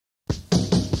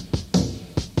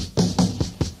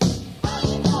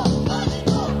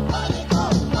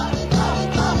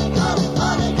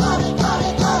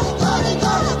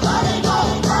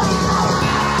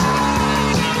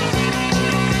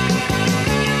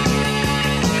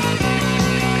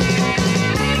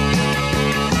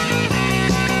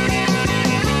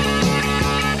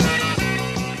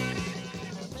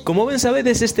Como ben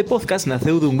sabedes, este podcast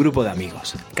naceu dun grupo de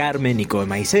amigos. Carmen, Nico e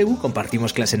máis eu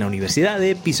compartimos clase na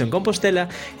universidade, piso en Compostela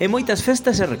e moitas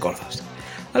festas e recordos.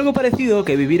 Algo parecido ao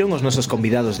que viviron os nosos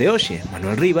convidados de hoxe,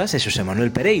 Manuel Rivas e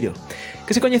Manuel Pereiro,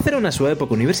 que se coñeceron na súa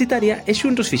época universitaria e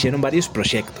xuntos fixeron varios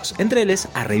proxectos, entre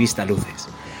eles a revista Luces.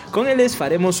 Con eles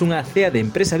faremos unha cea de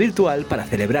empresa virtual para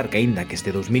celebrar que, aínda que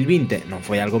este 2020 non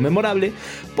foi algo memorable,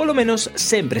 polo menos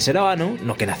sempre será o ano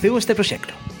no que naceu este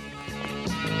proxecto.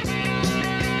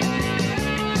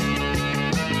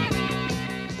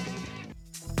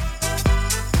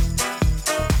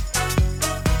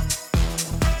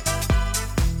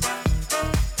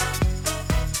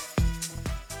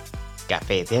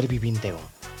 Café Derbi 21,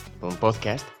 un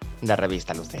podcast da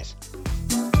revista Luces.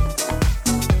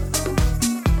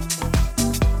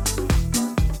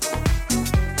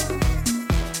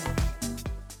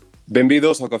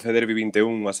 Benvidos ao Café Derbi 21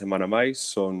 unha semana máis.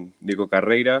 Son Nico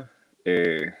Carreira,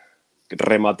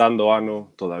 rematando o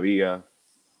ano todavía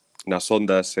nas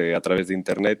ondas a través de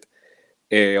internet.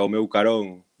 Ao meu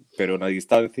carón, pero na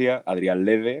distancia, Adrián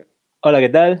Lede. Hola, que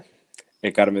tal?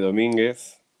 E Carme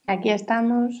Domínguez. Aquí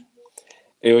estamos.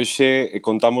 E hoxe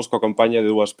contamos coa compañía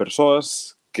de dúas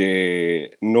persoas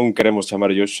que non queremos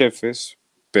chamarlle os xefes,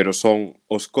 pero son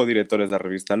os codirectores da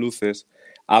revista Luces,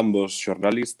 ambos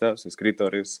xornalistas,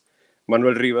 escritores,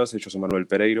 Manuel Rivas e Manuel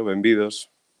Pereiro.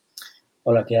 Benvidos.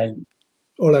 Hola, que hai?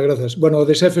 Hola, gracias. Bueno,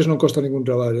 de xefes non costa ningún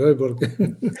traballo, porque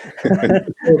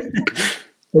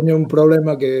teño un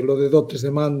problema que lo de dotes de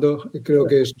mando, e creo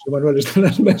que Manuel está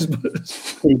nas mesmas.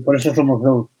 Sí, por eso somos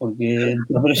dous, porque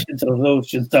entre os dous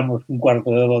xentamos un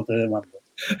cuarto de dote de mando.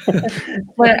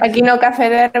 Bueno, aquí no Café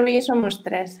Derbi somos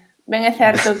tres. Ben é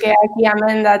certo que aquí a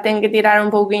Menda ten que tirar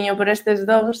un pouquiño por estes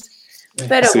dous,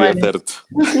 pero sí, bueno. É certo.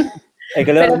 É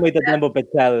que levamos moito tempo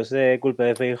pechados, é culpa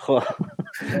de Feijóo.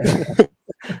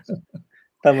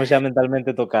 Estamos xa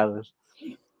mentalmente tocados.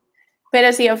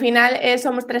 Pero si, ao final,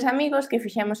 somos tres amigos que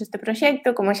fixemos este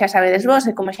proxecto, como xa sabedes vos,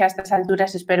 e como xa a estas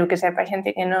alturas espero que sepa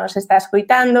xente que nos está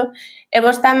escoitando, e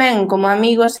vos tamén, como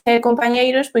amigos e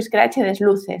compañeiros, pois creachedes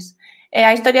Luces. E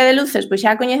a historia de Luces, pois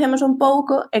xa a coñecemos un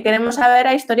pouco e queremos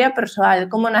saber a historia persoal,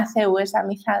 como naceu esa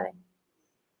amizade.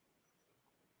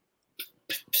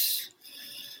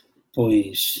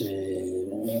 Pois,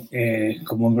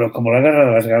 como la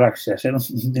Guerra das Galaxias, en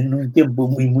un tiempo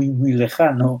moi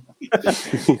lejano,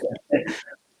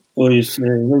 pois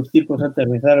dous tipos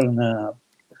aterrizaron na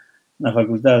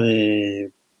Facultad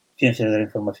de Ciencias de la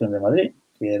Información de Madrid,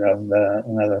 que era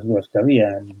unha das dúas que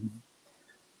había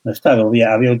no Estado.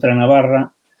 Había outra en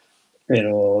Navarra,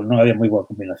 pero non había moi boa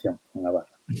combinación en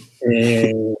Navarra.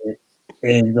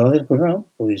 Entonces, pois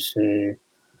non, pois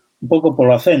un pouco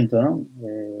polo acento, non?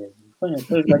 Coño,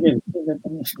 pues gallego.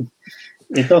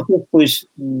 Entonces, pois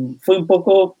foi un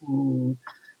pouco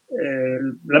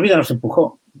la vida nos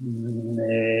empujó.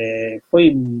 Foi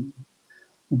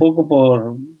un pouco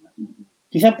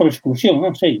quizá por exclusión,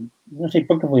 non sei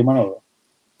por que foi Manolo.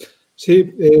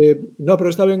 Sí, no, pero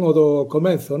está ben o do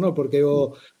comenzo, non? Porque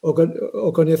o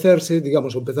coñecerse,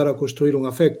 digamos, empezar a construir un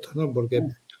afecto, non? Porque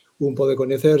un pode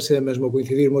coñecerse, mesmo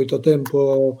coincidir moito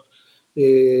tempo,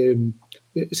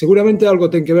 seguramente algo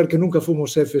ten que ver que nunca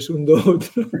fomos xefes un do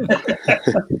outro.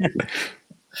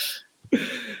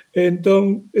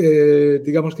 Entón,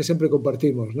 digamos que sempre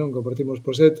compartimos, non? Compartimos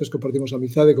proxectos, compartimos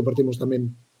amizade, compartimos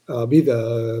tamén a vida,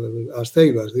 as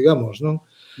ceibas, digamos, non?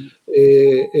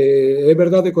 É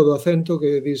verdade co do acento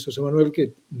que dis José Manuel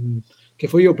que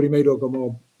foi o primeiro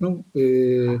como, non?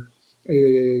 Que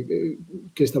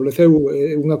estableceu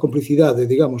unha complicidade,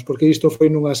 digamos, porque isto foi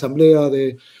nunha asamblea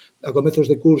a comezos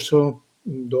de curso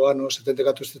do ano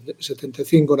 74-75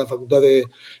 na Facultade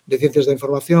de Ciencias da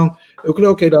Información. Eu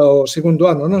creo que era o segundo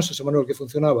ano, non, José Manuel, que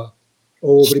funcionaba?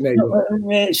 Ou o primeiro?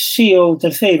 Sí, ou o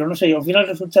terceiro, non sei. Ao final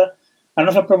resulta, a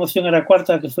nosa promoción era a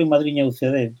cuarta, que foi Madriña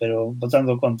UCD, pero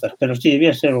botando contas. Pero sí,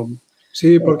 debía ser o...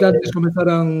 Sí, porque antes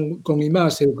comezaran con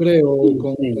Imás, eu creo, ou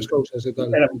con outras cousas e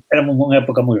tal. Era unha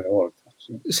época moi revolta.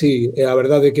 Sí, e a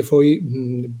verdade é que foi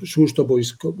xusto,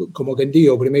 pois, como quen di,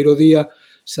 o primeiro día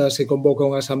xa se convoca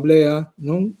unha asamblea,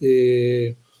 non?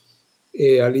 E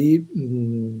ali,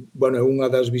 bueno, unha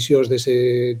das visións non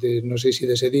sei se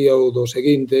dese día ou do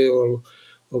seguinte, ou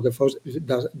que fos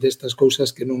destas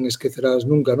cousas que non esquecerás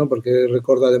nunca, non? Porque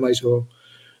recorda ademais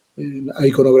a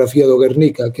iconografía do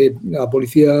Guernica, que a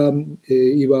policía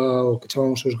iba, o que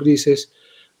chamamos os grises,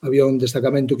 había un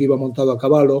destacamento que iba montado a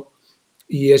cabalo,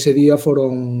 e ese día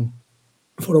foron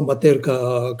bater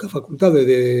ca Facultade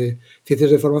de Ciencias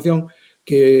de Información,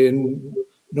 que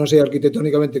non sei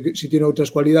arquitectónicamente se tiene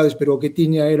outras cualidades, pero o que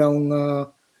tiña era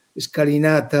unha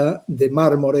escalinata de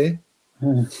mármore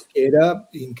que era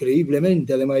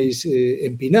increíblemente, ademais,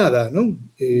 empinada,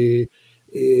 non?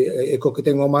 Co que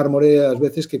ten o mármore ás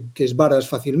veces que esvaras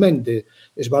facilmente.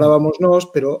 Esvarábamos nós,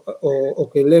 pero o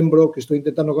que lembro, que estou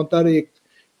intentando contar, é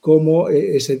como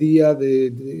ese día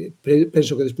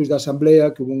penso que despois da asamblea,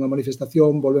 que hubo unha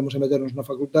manifestación, volvemos a meternos na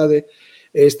facultade,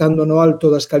 estando no alto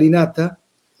da escalinata,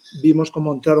 vimos como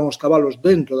entraron os cabalos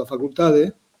dentro da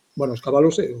facultade, bueno, os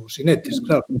cabalos e os sinetes,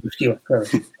 claro.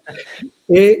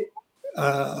 E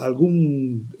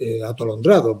algún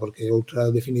atolondrado, porque outra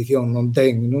definición non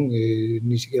ten, non?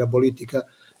 Ni siquiera política,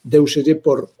 deuselle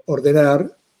por ordenar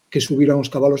que subiran os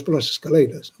cabalos polas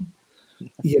escaleiras.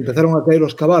 E empezaron a caer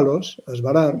os cabalos, a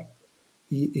esvarar,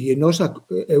 e nós,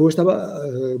 eu estaba,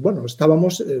 bueno,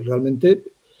 estábamos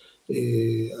realmente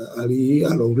ali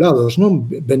aloulados, non?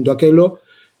 Vendo aquelo,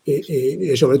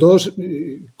 e sobre todo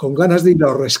con ganas de ir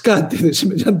ao rescate de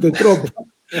semellante tropa.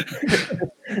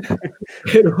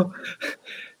 Pero,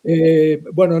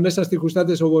 bueno, nesas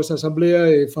circunstancias houve esa asamblea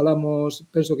e falamos,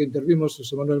 penso que intervimos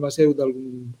o Manuel Maseu de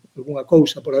alguna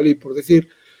cousa por ali, por decir,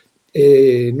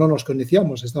 non nos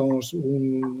coñecíamos, estábamos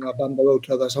unha banda ou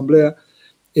outra da asamblea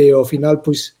e ao final,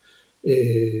 pois,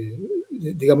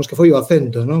 digamos que foi o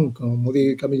acento, non? Como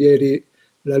di Camilleri,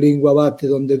 la lingua bate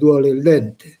donde duele el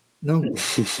dente, non?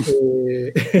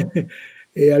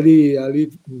 E ali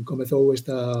comezou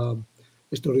esta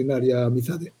extraordinaria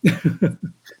amizade.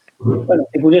 Bueno,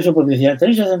 é curioso porque dicían,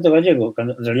 tenéis acento gallego,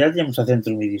 cando en realidad teníamos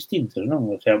acentos moi distintos, non?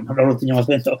 O sea, Manolo tiña un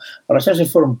acento, ahora xa se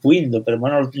foron puindo, pero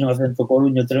Manolo tiña un acento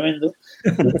coruño tremendo,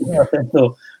 e tiña un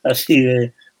acento así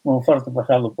de Monforte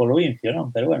pasado polo Incio,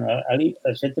 non? Pero bueno, ali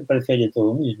a xente parecía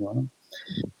todo o mismo, non?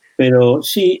 Pero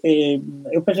sí,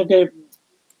 eu penso que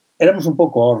éramos un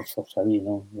pouco orfos ali,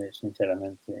 non?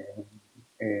 Sinceramente,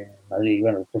 ali,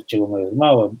 bueno, depois chegou meu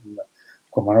irmão,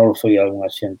 con Manolo foi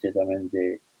algunha xente tamén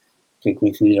que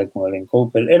coincidira con el en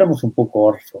Coupel, éramos un pouco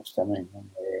orfos tamén, non?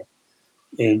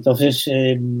 Entonces,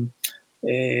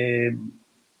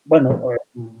 bueno,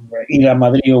 ir a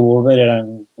Madrid ou volver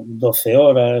eran 12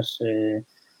 horas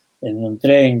en un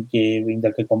tren que,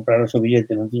 ainda que compraras o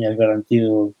billete, non tiñas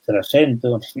garantido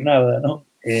trasento, nada, non?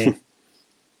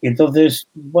 Entonces,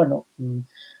 bueno,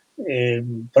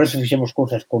 por eso fixemos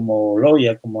cousas como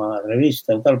Loia, como a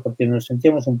revista ou tal, porque nos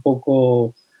sentíamos un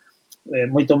pouco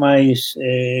moito máis,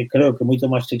 creo que moito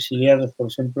máis exiliados, por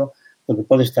exemplo, do que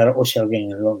pode estar hoxe alguén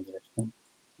en Londres, non?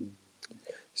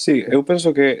 Sí, eu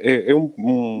penso que é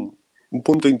un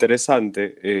punto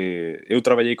interesante. Eu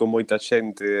traballei con moita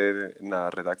xente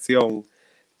na redacción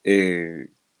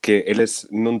que eles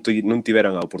non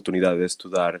tiveran a oportunidade de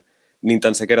estudar nin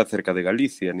tan sequera cerca de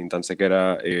Galicia, nin tan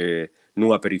sequera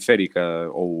nunha periférica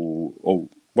ou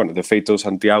bueno, de feito,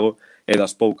 Santiago é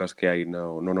das poucas que hai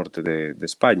no norte de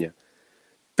España.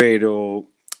 Pero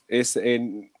ese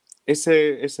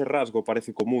rasgo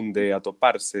parece común de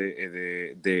atoparse e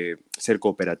de ser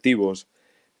cooperativos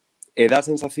e dá a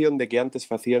sensación de que antes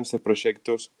facíanse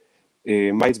proxectos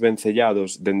máis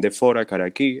vencellados dende fora cara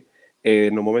aquí,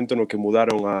 no momento no que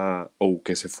mudaron ou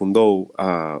que se fundou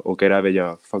o que era a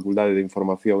bella Facultade de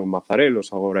Información en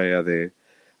Mazarelos, agora é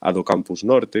a do Campus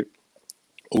Norte,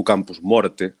 ou Campus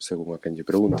Morte, según a quen lle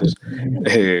preguntes.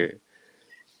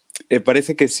 E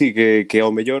parece que sí, que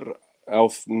ao mellor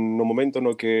no momento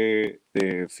no que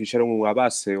fixeron unha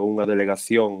base ou unha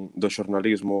delegación do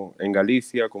xornalismo en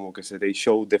Galicia, como que se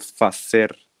deixou de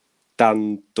facer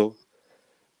tanto,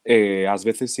 ás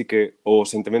veces sí que o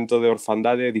sentimento de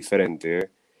orfandade é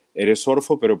diferente. Eres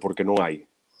orfo, pero porque non hai.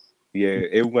 E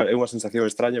é unha sensación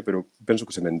extraña, pero penso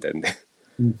que se me entende.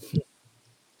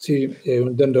 Sí, eu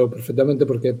entendo perfectamente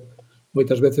porque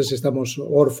moitas veces estamos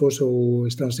orfos ou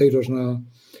estranxeiros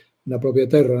na propia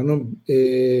terra, non?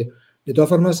 De todas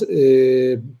formas,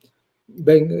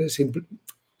 ben,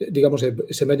 digamos,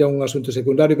 semella un asunto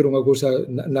secundario, pero unha cousa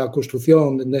na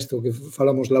construción, nesto que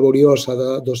falamos laboriosa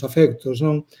dos afectos,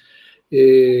 non?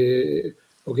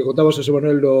 O que contabas, José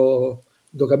Manuel,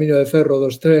 do camiño de ferro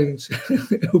dos trens,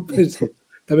 eu penso,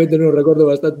 tamén ten un recordo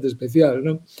bastante especial,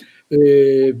 non?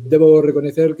 Debo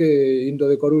recoñecer que, indo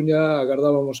de Coruña,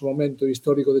 agardábamos o momento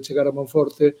histórico de chegar a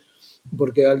Monforte,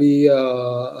 porque ali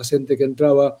a xente que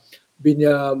entraba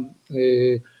viña,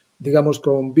 digamos,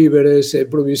 con víveres e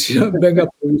provisión, ben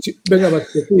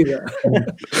abastecida.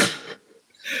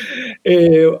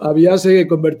 A viaxe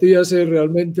convertíase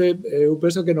realmente, eu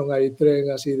penso que non hai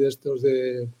tren así destos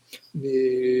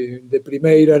de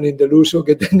primeira nin de luxo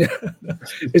que teña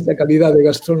esta calidade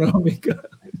gastronómica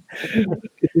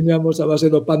que tiñamos a base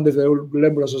do pan eu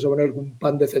lembro a sostener un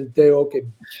pan de centeo que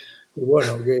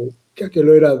bueno, que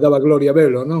aquelo daba gloria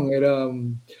velo, non? Era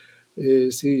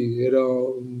Sí, era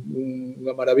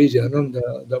unha maravilla, non,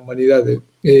 da humanidade.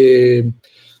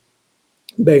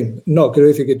 Ben, non, quero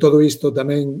dicir que todo isto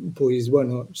tamén, pois,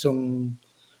 bueno, son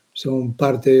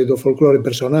parte do folclore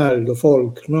personal, do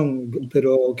folk, non?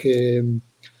 Pero que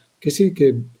sí,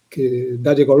 que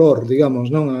dalle color,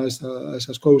 digamos, non, a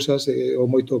esas cousas, o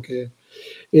moito que...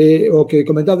 O que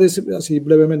comentades, así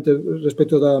brevemente,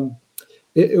 respecto da...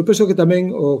 Eu penso que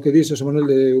tamén o que dixo Manuel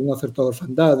de unha certa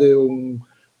orfandade,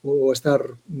 o estar,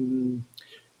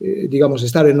 digamos,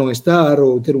 estar e non estar,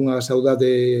 ou ter unha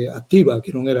saudade activa,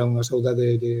 que non era unha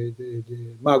saudade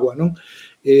de mágoa, non?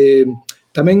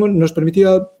 Tamén nos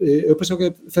permitía, eu penso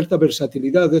que certa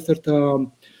versatilidade, certa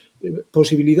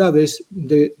posibilidades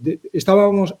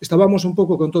estábamos un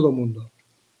pouco con todo o mundo,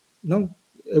 non?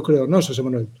 Eu creo, non, Xosé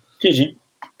Manuel? Sí, sí.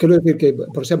 Quero dicir que,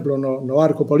 por exemplo, no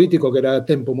arco político, que era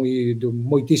tempo de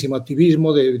moitísimo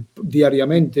activismo,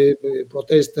 diariamente,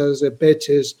 protestas,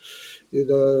 peches,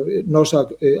 nós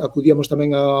acudíamos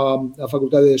tamén á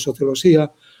Facultade de Socioloxía,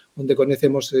 onde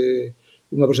conhecemos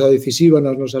unha persoa decisiva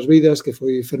nas nosas vidas, que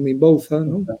foi Fermín Bouza,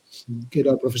 non? Que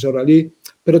era profesor ali,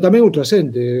 pero tamén outra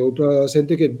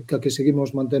xente que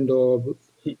seguimos mantendo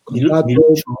contacto.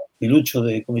 Milucho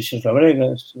de Comisións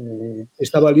Labregas.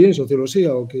 Estaba ali en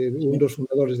Socioloxía, un dos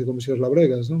fundadores de Comisións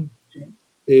Labregas, non? Sí.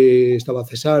 Estaba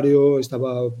Cesario,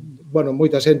 bueno,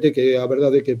 moita xente que a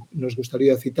verdade é que nos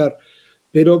gustaría citar,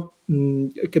 pero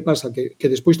que pasa? Que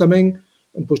despois tamén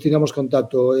pois tiñamos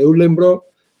contacto. Eu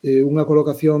lembro unha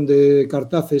colocación de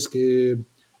cartaces que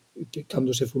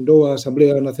cando se fundou a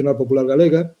Asamblea Nacional Popular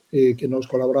Galega, que nos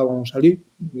colaborábamos ali,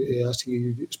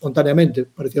 así espontaneamente,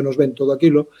 parecíanos ben todo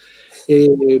aquilo,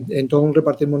 entón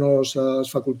repartímonos as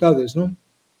facultades, non?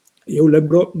 E eu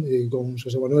lembro con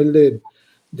Xosé Manuel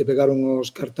de pegar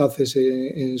uns cartaces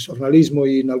en xornalismo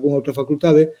e en algunha outra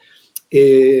facultade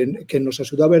que nos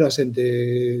axudaba era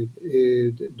xente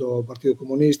do Partido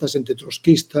Comunista, xente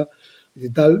trotskista e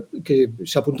tal, que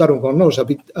se apuntaron con nós a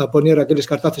poñer aqueles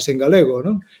cartaces en galego,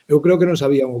 non? Eu creo que non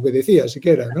sabían o que decía,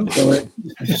 siquera, non?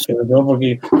 Sobre todo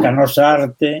porque a nosa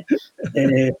arte...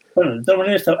 bueno, de todas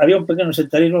maneiras, había un pequeno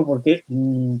sectarismo porque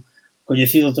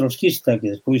coñecido trotskista,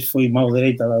 que despois foi mau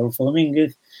dereita de Adolfo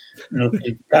Domínguez, nos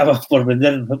criticaba por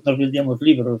vender, nos vendíamos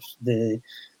libros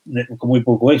con moi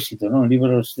pouco éxito, non?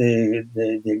 Libros de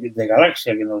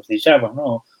Galaxia que nos deixaban,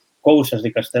 non? Cousas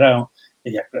de Castelao. E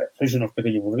ya, claro, sois unos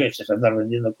pequeños burgueses, andar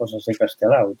vendendo cosas de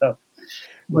Castelao e tal.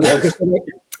 Bueno, é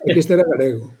que este era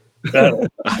galego. Claro.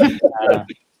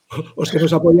 Os que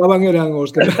nos apoyaban eran os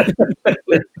que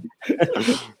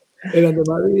eran de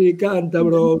Madrid,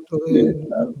 Cántabro,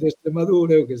 de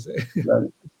Extremadura, eu que sei.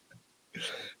 Claro.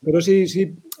 Pero sí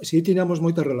tiñamos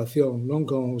moita relación, non,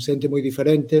 con xente moi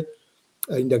diferente,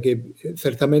 aínda que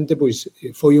certamente pois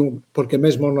foi porque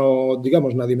mesmo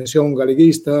digamos na dimensión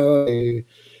galeguista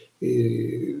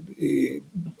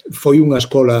foi unha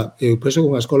escola, eu penso que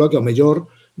unha escola que ao mellor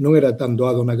non era tan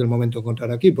doado naquele momento encontrar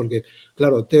aquí, porque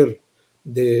claro,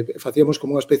 facíamos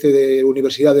como unha especie de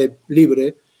universidade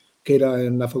libre que era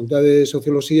na Facultade de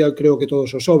Socioloxía, creo que todos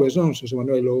os xoves, non, Xosé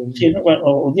Manuel? Sí,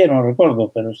 o día non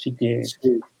recordo, pero sí que...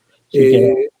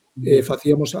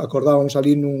 acordábamos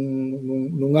ali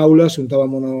nun aula,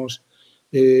 xuntábamos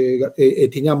e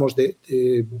tiñamos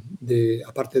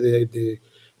a parte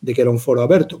de que era un foro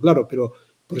aberto, claro, pero,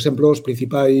 por exemplo, os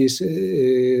principais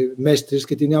mestres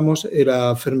que tiñamos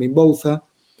era Fermín Bouza,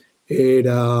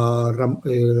 era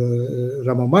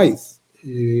Ramón Maiz,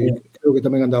 creo que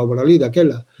tamén andaba por ali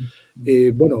daquela.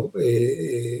 Bueno,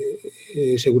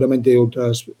 seguramente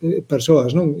outras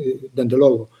persoas, non? Dende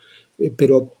logo.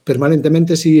 Pero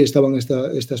permanentemente sí estaban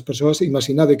estas persoas.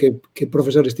 Imaginade que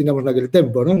profesores tiñamos naquele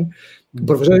tempo, non?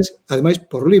 Profesores, ademais,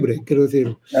 por libre, quero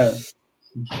dicir,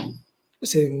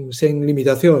 sen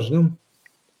limitacións, non?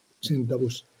 Sen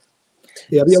tabús.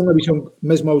 E había unha visión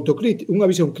mesmo autocrítica, unha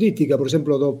visión crítica, por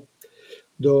exemplo,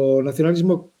 do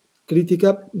nacionalismo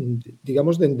crítica,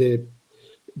 digamos, dende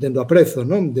o aprezo,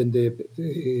 non? Dende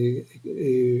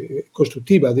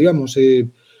constructiva, digamos,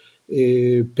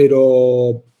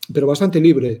 pero bastante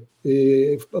libre.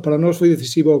 Para nós foi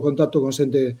decisivo o contacto con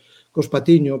xente, cos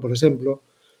Patiño, por exemplo,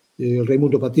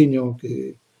 Raimundo Patiño,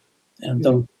 que...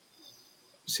 Antón.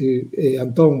 Sí,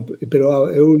 Antón, pero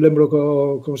eu lembro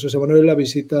con Xosé Manuel a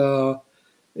visita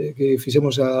que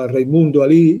fixemos a Raimundo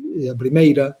ali, a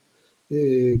primeira,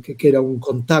 que era un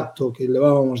contacto que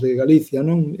levábamos de Galicia,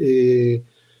 non?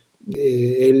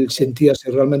 El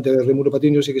sentíase realmente, Raimundo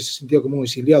Patiño sí que se sentía como un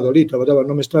exiliado ali, traballaba,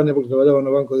 non me extraña porque traballaba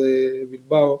no Banco de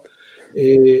Bilbao,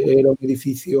 era un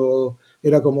edificio,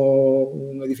 era como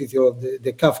un edificio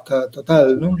de Kafka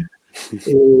total, non?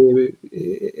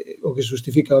 O o que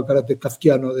justifica o carácter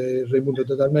kafkiano de Raimundo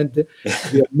totalmente,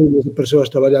 había miles de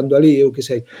persoas traballando ali, eu que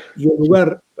sei, e o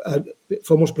lugar,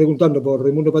 fomos preguntando por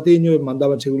Raimundo Patiño, e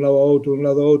mandábanse de un lado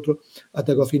a outro,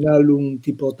 ata que ao final un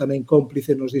tipo tamén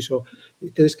cómplice nos dixo,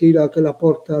 tedes que ir a aquela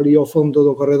porta ali ao fondo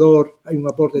do corredor, hai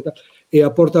unha porta e tal, e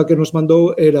a porta que nos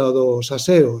mandou era dos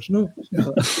aseos, non?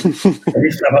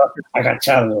 Ele estaba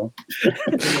agachado.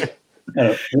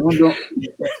 Claro, segundo,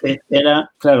 era,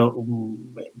 claro,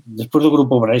 despois do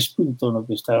grupo Braispunto, no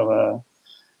que estaba,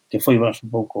 que foi un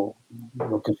pouco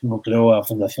lo que nucleou a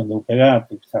fundación do UPG,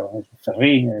 que estaba en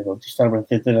Ferrín, Bautista Álvarez,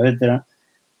 etcétera,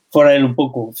 fora el un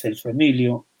pouco Celso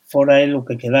Emilio, fora el o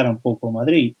que quedara un pouco en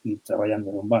Madrid e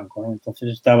traballando nun banco, ¿no?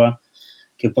 Entonces estaba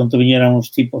que pronto viñeran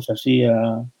uns tipos así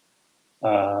a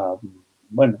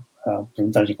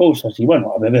preguntarlle cousas e,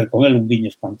 bueno, a beber con el un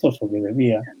viño espantoso que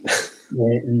bebía.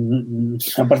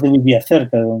 Aparte vivía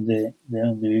cerca de onde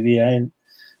vivía él,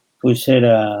 pois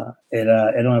era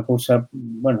unha cousa,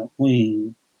 bueno, moi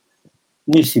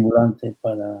estimulante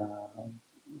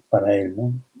para él,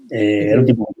 non? Era un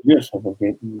tipo curioso,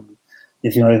 porque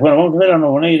dicía unha vez, bueno, vamos a ver a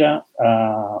Novoneira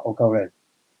ao Cabrel.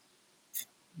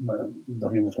 Bueno,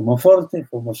 dormimos en Monforte,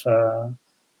 fomos a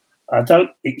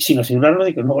tal, sin asegurarnos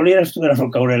de que no Novoneira estuvera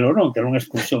no Cabrel ou non, que era unha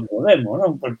excursión do demo,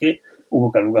 non? Porque hubo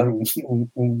que alugar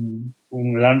un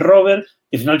Land Rover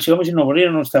e ao final chegamos e Novoneira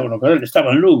non estaba no Cabrel,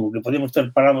 estaba en Lugo, que podíamos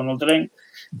ter parado no tren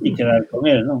e quedar con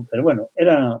él, non? Pero bueno,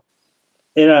 era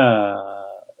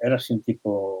así un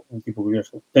tipo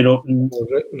curioso. Pero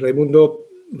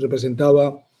Raimundo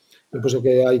representaba, depois o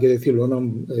que hai que decirlo,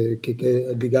 non?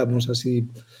 Que digamos así,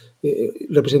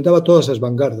 representaba todas as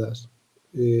vanguardas.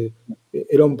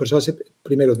 Era un personaxe,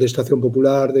 primeiro, de extracción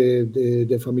popular,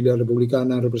 de familia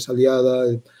republicana,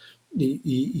 represaliada,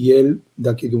 e el,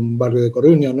 daqui dun barrio de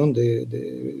Coruña, non?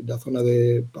 Da zona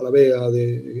de Palavea,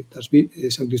 de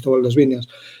San Cristóbal das Viñas.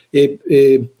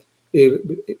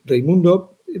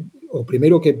 Raimundo, o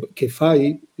primeiro que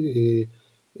fai,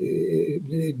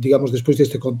 digamos, despois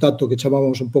deste contacto que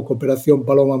chamamos un pouco Operación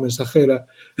Paloma Mensajera,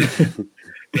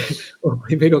 o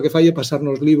primeiro que fai é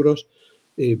pasarnos libros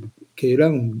que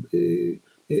eran, é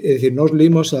dicir, nós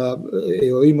limos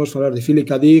e oímos falar de Philip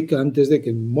K. Dick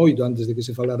moito antes de que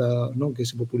se falara, non, que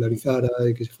se popularizara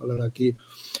e que se falara aquí,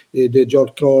 de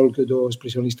George Troll, do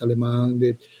expresionista alemán,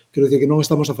 quero dicir que non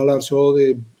estamos a falar só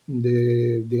de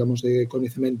digamos, de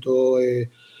coñecemento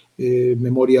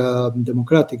memoria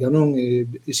democrática, non?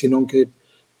 Senón que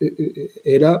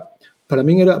era, para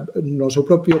min era, no seu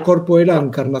propio corpo era a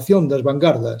encarnación das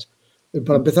vanguardas.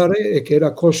 Para empezar, que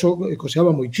era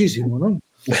coxeaba moitísimo, non?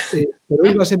 Pero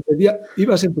iba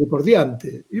sempre por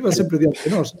diante,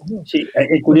 nós. Sí,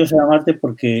 é curioso a Marte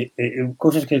porque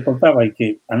cousas que contaba e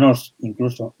que a nós,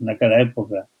 incluso naquela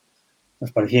época,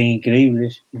 nos parecían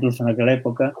increíbles, incluso naquela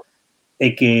época,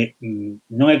 é que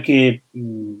non é que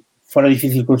fora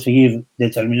difícil conseguir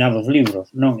determinados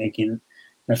libros, non, é que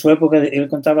na súa época ele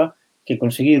contaba que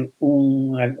conseguir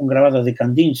un grabado de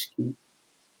Kandinsky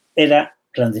era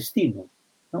clandestino,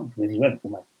 non? Porque dices, bueno,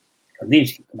 como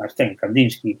Kandinsky, como ten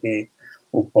Kandinsky, que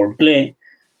o Paul Klee,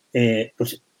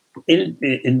 pues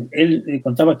él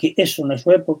contaba que eso na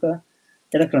súa época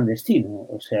era clandestino,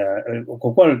 o sea,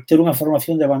 co cual ter unha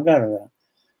formación de vanguardia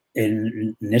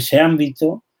nese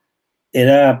ámbito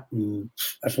era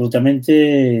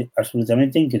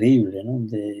absolutamente increíble, non?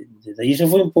 E iso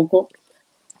foi un pouco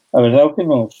a verdade o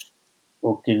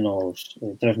que nos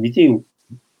transmitiu.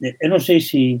 Eu non sei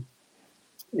se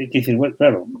que dicir, bueno,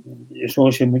 claro, eso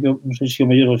hoxe mellor, non sei se o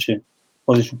mellor hoxe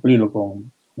pode suplilo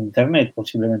con internet,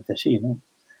 posiblemente sí, non?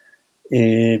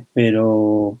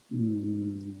 Pero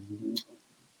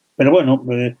bueno,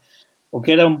 o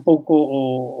que era un pouco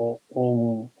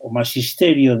o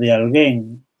magisterio de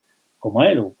alguén como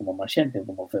él, ou como máis xente,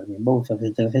 como Fermín Bouza,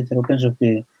 etcétera, eu penso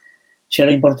que xa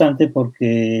era importante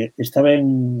porque está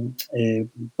ben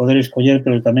poder escoller,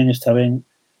 pero tamén está ben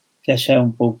que haxa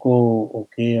un pouco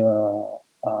o que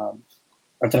a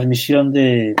transmisión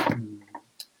de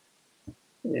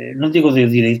non digo de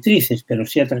directrices, pero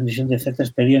sí a transmisión de certa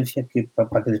experiencia que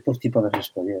para que despois ti podas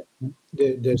escoller. ¿No?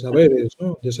 De saberes,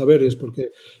 ¿no? De saberes,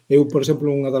 porque eu, por exemplo,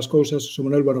 unha das cousas,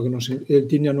 Manuel, bueno, que el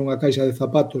tiña nunha caixa de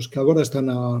zapatos que agora está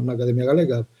na Academia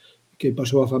Galega, que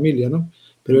pasou a familia, ¿no?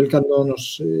 Pero el cando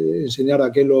nos enseñara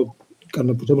aquelo,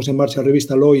 cando pusemos en marcha a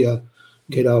revista Loia,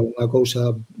 que era unha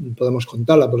cousa, podemos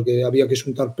contala, porque había que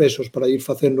xuntar pesos para ir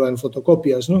facendo en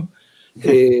fotocopias, ¿no?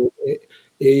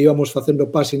 E íbamos facendo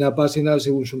páxina a páxina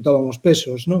según xuntábamos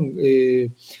pesos, non?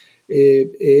 El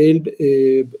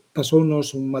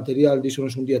pasounos un material,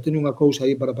 díxonos un día, teño unha cousa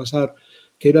aí para pasar,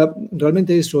 que era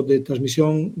realmente iso de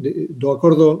transmisión do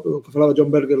acordo, o que falaba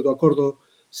John Berger, do acordo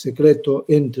secreto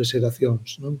entre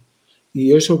xeracións, non?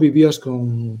 E iso vivías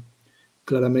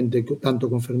claramente, tanto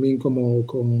con Fermín como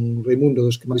con Raimundo,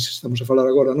 dos que máis estamos a falar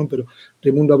agora, non? Pero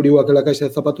Raimundo abriu aquela caixa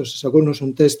de zapatos e sacounos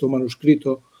un texto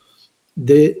manuscrito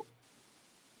de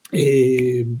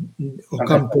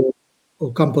o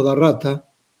campo da rata,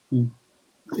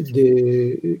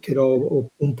 que era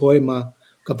un poema.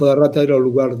 O campo da rata era o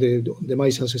lugar onde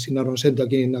máis asesinaron xente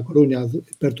aquí na Coruña,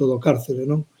 perto do cárcere,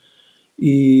 non?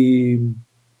 Que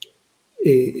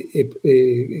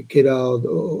era,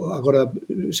 agora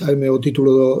sábeme o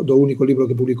título do único libro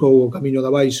que publicou, O Camiño de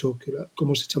Abaixo, que era,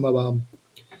 como se chamaba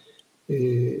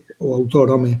o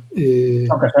autor, home?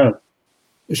 Xoan Casal.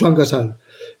 Xoan Casal.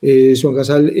 Xoan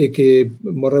Casal, que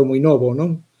morreu moi novo,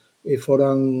 non?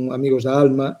 Foran amigos da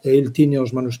alma, e el tiña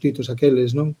os manuscritos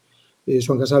aqueles, non?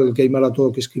 Xoan Casal queimara todo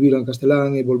o que escribira en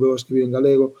castelán e volveu a escribir en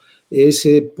galego. E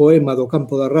ese poema do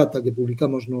campo da rata que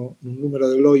publicamos no número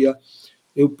de Loia,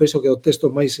 eu penso que é o texto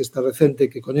máis estarrecente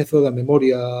que coñezo da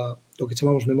memoria, do que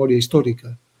chamamos memoria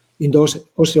histórica. Indo os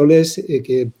olés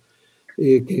que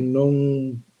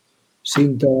non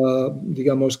sinta,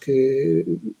 digamos, que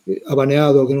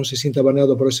abaneado, que non se sinta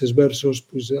abaneado por eses versos,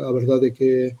 pois a verdade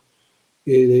que,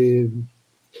 en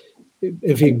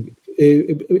fin,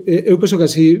 eu penso que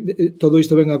así todo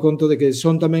isto ven a conto de que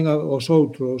son tamén os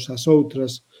outros, as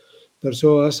outras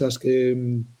persoas as que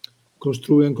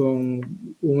construen con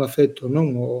un afecto,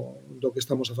 non? Do que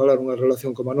estamos a falar, unha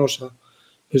relación como a nosa,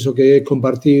 penso que é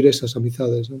compartir esas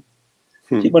amizades, non?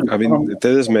 Sí, bueno, a min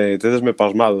tedesme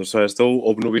pasmado, o sea, estou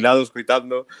obnubilado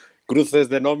escoitando cruces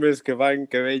de nomes que van,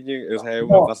 que veñen, o sea, é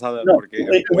unha pasada, porque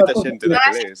é moita xente de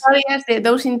que lees. Historias de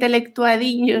dous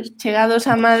intelectuadiños chegados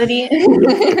a Madrid.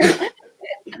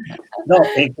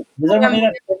 De todas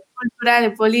maneras, cultural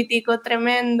e político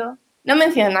tremendo. Non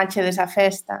mencionache desa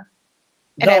festa.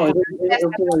 Eu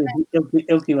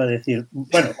que iba a decir.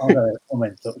 Bueno, vamos a ver, un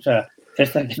momento. O sea,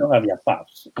 festa que non había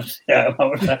pubs. O sea,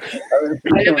 vamos a ver.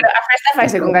 Pero a festa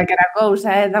faise con calquera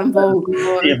cousa, tampouco.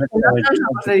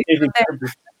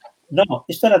 No,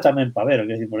 isto era tamén para ver,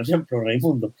 que, por exemplo,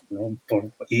 Raimundo,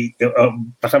 e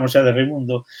pasamos xa de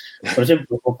Raimundo, por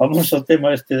exemplo, o famoso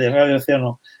tema este de Radio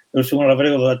Océano, eu son un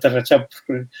labrego da terra xa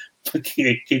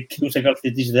que use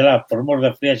calcetís de lá por mor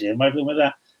da friaxe e máis de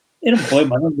humedad. Era un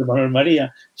poema, non de Manuel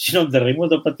María, sino de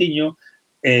Raimundo Patiño,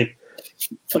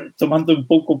 tomando un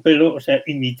pouco pelo, o sea,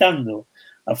 imitando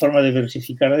a forma de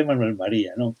versificar de Manuel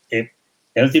María, non? É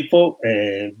un tipo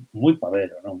moi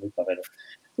pavero, non? Moi pavero.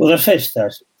 O das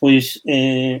festas, pois,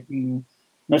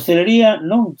 na hostelería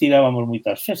non tirábamos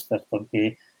moitas festas,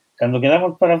 porque cando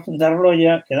quedamos para dar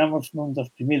Loia, quedamos nun dos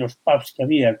primeiros pubs que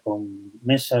había con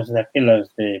mesas daquelas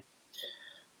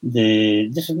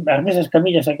as mesas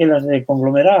camillas aquelas de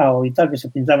conglomerado e tal, que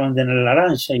se pintaban de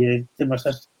laranxa e de temas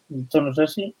tonos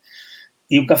así,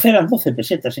 e o café eran 12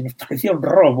 pesetas, e nos parecía un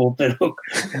robo, pero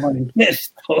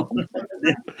manifesto,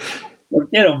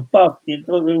 porque era un pub, e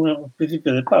todo un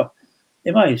principio de pub. E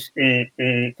máis,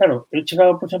 claro, eu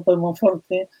chegaba, por exemplo, de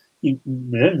Monforte e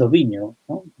bebendo viño,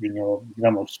 non? Viño,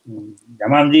 digamos,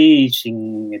 llamandi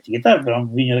sin etiquetar, pero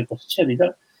un viño de cosechero e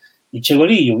tal, e chego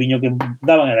ali, o viño que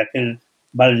daban era aquel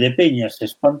Valdepeñas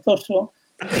espantoso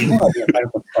e non había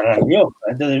cargos para a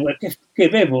Rioja. Entón, que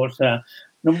bebo? O sea,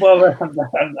 non vou a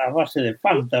base de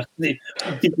fantas, de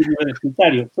un tipo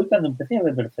universitario. Foi cando empecé a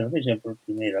beber cervexa por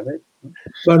primeira vez.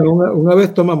 Bueno, unha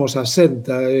vez tomamos a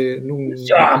senta nun...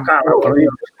 Claro, por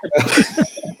Dios.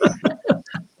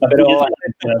 Pero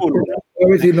unha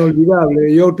vez inolvidable.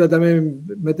 E outra tamén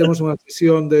metemos unha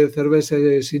sesión de cervexa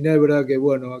de Ginebra que,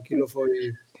 bueno, aquilo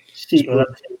foi... Sí, o da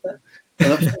senta.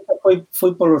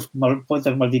 Foi polos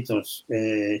poetas malditos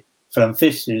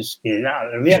franceses que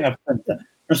leían a senta.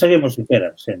 Non sabíamos o que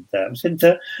era senta.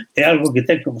 Senta é algo que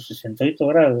ten como 68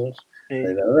 grados,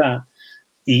 de verdad,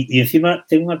 e encima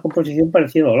ten unha composición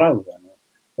parecida ao lauda, non?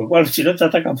 O cual, se non te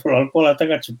atacan polo alcohol,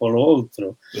 atacache polo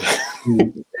outro.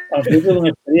 Foi toda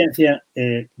unha experiencia,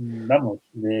 vamos,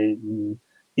 de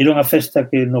ir a unha festa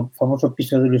que no famoso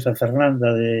piso de Luisa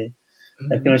Fernanda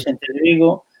daquela xente de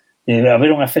Vigo,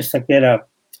 haber unha festa que era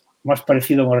máis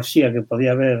parecido a unha orxía que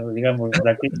podía haber, digamos,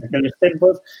 daqueles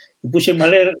tempos, e puxen a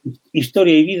ler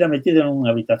Historia e Vida metida nunha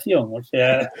habitación, o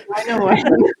sea,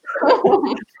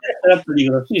 era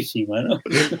peligrosísima, ¿no?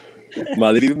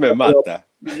 Madrid me mata.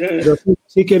 Pero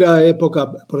sí que era época,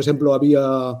 por exemplo, había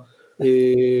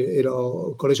era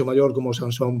o colexio maior como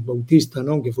San Xoán Bautista,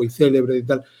 non? Que foi célebre e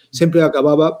tal. Sempre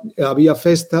acababa, había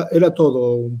festa, era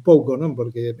todo un pouco, non?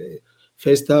 Porque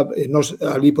festa,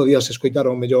 ali podías escoitar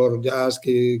ao mellor jazz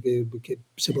que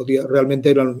se podía,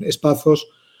 realmente eran espazos,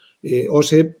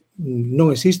 hoxe non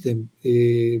existen.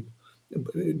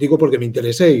 digo porque me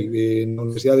interesei, na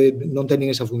universidade non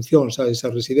teñen esa función, sabes,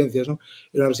 esas residencias, non?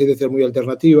 Eran residencias moi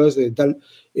alternativas, e tal,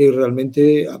 e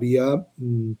realmente había,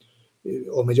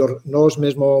 o mellor, nós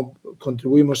mesmo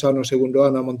contribuímos no segundo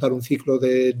ano a montar un ciclo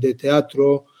de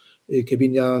teatro, que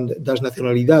viñan das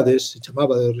nacionalidades, se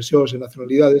chamaba de rexións e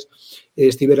nacionalidades,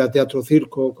 estivera Teatro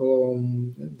Circo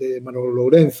de Manuel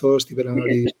Lourenzo, estiveran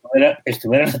ali...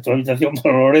 Estuvera na actualización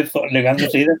por Lorenzo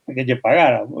negándose ideas que lle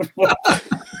pagáramos.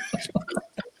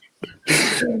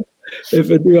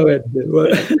 Efectivamente.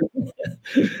 Bueno.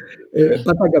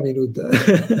 Pataca minuta.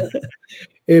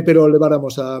 Pero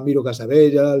leváramos a Miro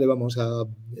Casabella, levamos a...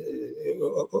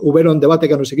 Houberon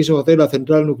debate que non se quiso facer a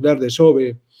central nuclear de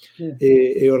Sobe,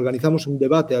 e organizamos un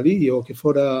debate ali, o que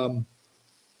fora o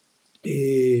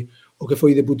que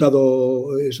foi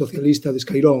deputado socialista de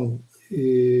Escairón,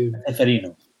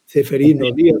 Ceferino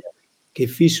Díaz, que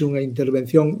fixo unha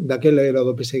intervención, daquela era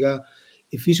do PSG,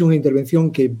 e fixo unha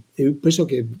intervención que eu penso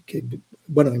que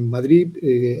bueno, en Madrid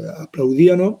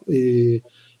aplaudíano,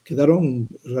 quedaron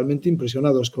realmente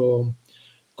impresionados coa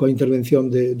intervención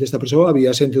desta persoa.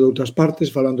 Había xente de outras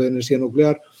partes falando de enerxía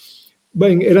nuclear.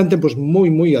 Ben, eran tempos moi,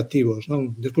 moi activos,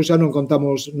 non? Despois xa non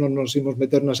contamos, non nos imos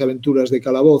meter nas aventuras de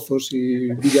calabozos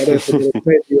e Villarejo por o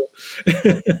medio.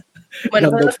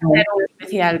 Bueno, podemos facer un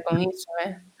especial con iso,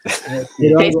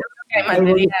 Pero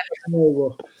algo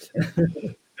novo.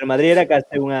 Pero Madrid era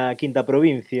case unha quinta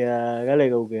provincia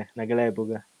galega ou que naquela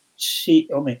época? Sí,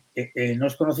 home,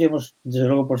 nos conocíamos, desde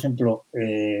logo, por exemplo,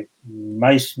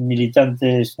 máis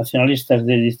militantes nacionalistas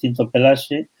de distinto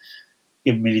pelaxe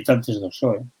que militantes do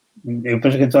PSOE. Eu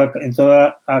penso que en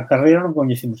toda a carreira non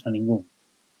coñecimos a ningún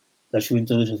da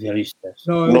Xuventude Socialistas.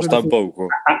 Nos tampouco.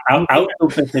 A outro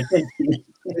PCP.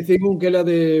 Dicen un que era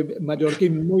de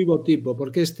mallorquín moi bo tipo,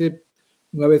 porque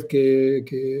unha vez que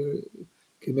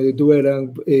me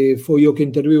detuveran, foi o que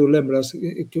interviu, lembras,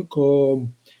 co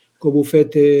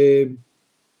bufete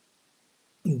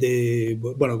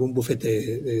con un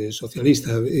bufete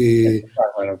socialista,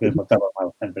 Bueno, que votaba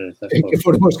mal sempre estas que cosas.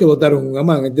 foron os que votaron unha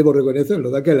man, debo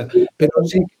recoñecerlo, daquela. Pero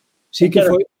sí que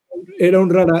foi, era un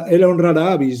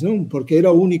rara avis, non? Porque era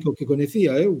o único que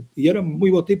coñecía eu, e era moi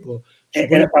bo tipo.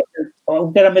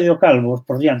 Un que era medio calvo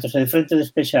por diante, o sea, de frente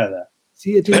despexada.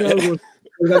 Sí, tiña algo,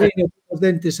 os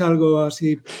dentes algo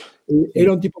así.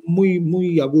 Era un tipo moi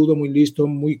moi agudo, moi listo,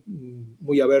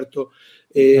 moi aberto.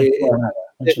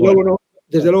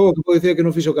 Desde logo que podo dicir que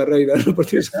non fixo carreira no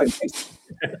Partido Socialista.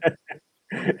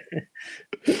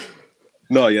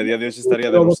 No, e a día de hoxe estaría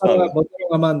denostado.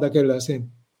 Botaron a man daquela, sí.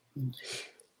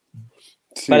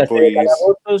 Sí, Para pois... ser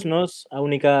calabozos, nos, a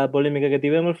única polémica que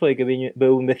tivemos foi que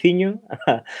veu un veciño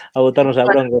a botarnos a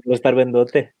bronca por estar vendo o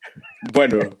té.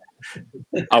 Bueno,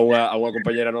 a unha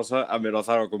compañera nosa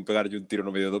amenazaron con pegarlle un tiro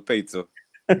no medio do peito.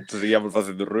 Seguíamos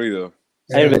facendo ruido.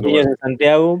 Hai os veciños de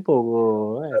Santiago un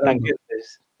pouco están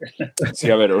quentes.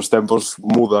 Sí, a ver, os tempos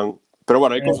mudan. Pero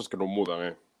bueno, hai cousas que non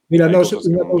mudan, Mira, unha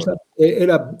cousa,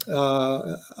 era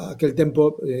aquel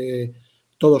tempo,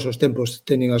 todos os tempos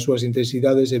teñen as súas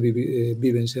intensidades e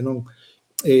vívense, non?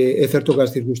 É certo que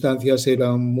as circunstancias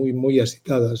eran moi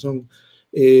excitadas, non?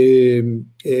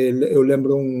 Eu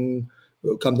lembro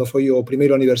cando foi o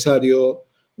primeiro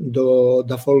aniversario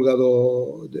da folga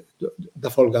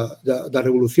da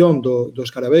revolución dos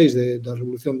carabeis, da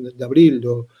revolución de abril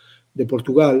de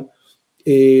Portugal,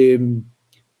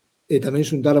 e tamén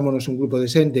xuntáramos un grupo de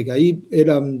xente que aí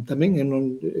eran tamén,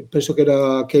 penso que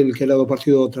era aquel que era do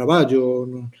Partido do Traballo,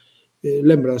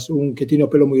 lembras, un que tiña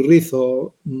o pelo moi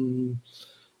rizo,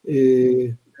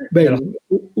 ben,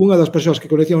 unha das persoas que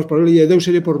conocíamos por ali,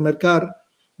 deuselle por mercar,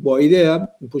 boa idea,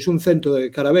 pois un cento de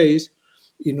carabeis,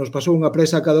 e nos pasou unha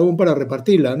presa a cada un para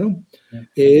repartila, non?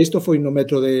 E isto foi no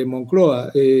metro de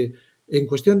Moncloa, en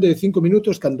cuestión de 5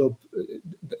 minutos, cando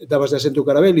dabas de asento o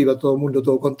carabel, iba todo o mundo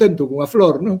todo contento, cunha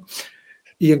flor, non?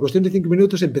 E en cuestión de 5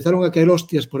 minutos empezaron a caer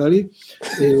hostias por ali,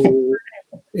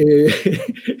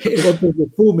 botes de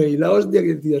fume, e la hostia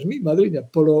que decías, mi madriña,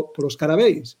 polos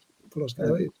carabéis.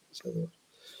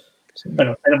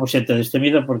 Bueno, éramos xente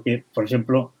destemida porque, por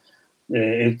exemplo,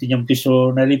 eu tiña un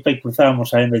piso na Lipa e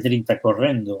cruzábamos a M30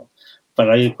 correndo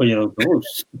para ir coller o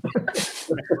autobús.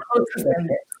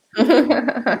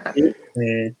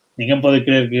 Ninguén pode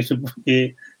creer que se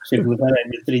cruzara a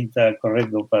M30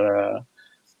 correndo para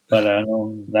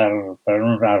non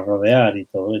rodear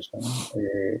e todo eso, ¿no?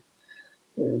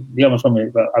 Digamos,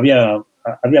 home,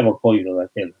 había bocoiro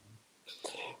daquela.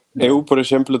 Eu, por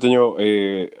exemplo, teño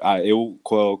eu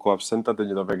co absenta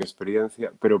teño tamén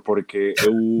experiencia, pero porque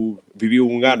eu viví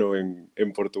un ano en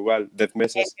Portugal, 10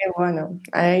 meses. Bueno,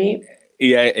 aí...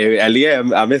 E ali é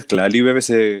a mezcla, ali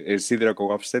bebese el sidra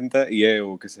con absenta e é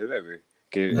o que se bebe.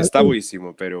 Que está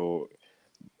boísimo, pero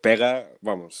pega,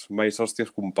 vamos, máis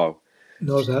hostias cun pau.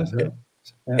 No, sabes,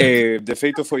 De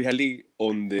feito, foi ali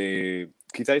onde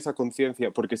quizáis a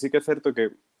conciencia, porque sí que é certo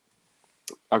que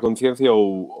a conciencia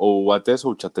ou a tes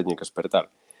ou xa teñen que despertar.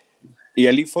 E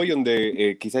ali foi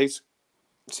onde quizáis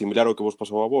similar ao que vos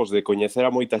pasou a vos, de coñecer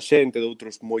a moita xente de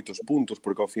outros moitos puntos,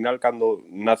 porque ao final, cando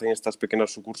nacen estas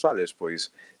pequenas sucursales,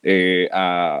 pois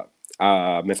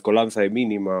a mezcolanza é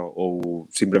mínima ou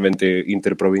simplemente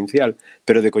interprovincial,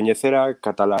 pero de coñecer a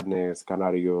catalanes,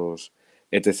 canarios,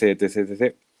 etc, etc,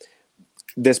 etc,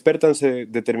 despértanse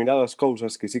determinadas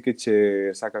cousas que sí que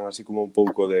che sacan así como un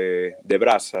pouco de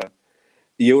brasa.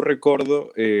 E eu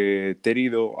recordo ter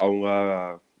ido a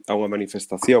unha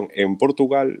manifestación en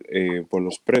Portugal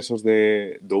polos presos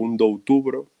do 1 de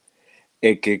outubro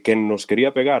e que quen nos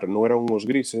quería pegar non eran uns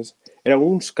grises, eran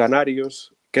uns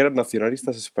canarios que eran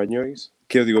nacionalistas españois,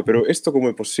 que eu digo, pero isto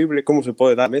como é posible? Como se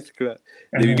pode dar a mezcla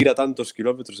de vivir a tantos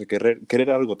kilómetros e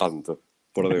querer algo tanto?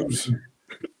 Por Deus.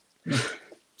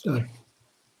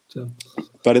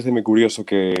 Paréceme curioso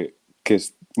que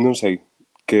non sei,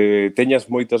 que teñas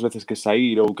moitas veces que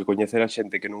sair ou que coñecer a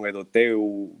xente que non é do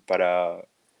teu para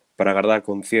agardar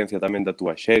conciencia tamén da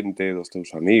túa xente, dos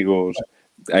teus amigos.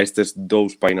 A estes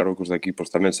dous painarocos de equipos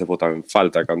tamén se botan en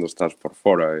falta cando estás por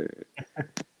fora.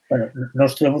 Bueno,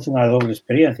 nós tivemos unha doble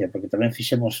experiencia, porque tamén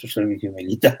fixemos o servicio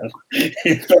militar.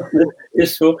 Entonces,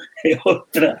 eso é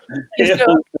outra... Eso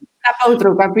dá para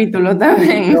outro capítulo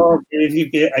tamén. No, quer dicir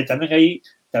que tamén aí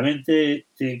tamén é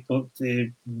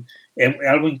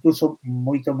algo incluso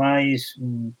moito máis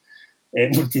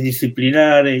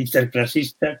multidisciplinar e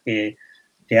interclasista que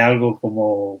algo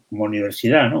como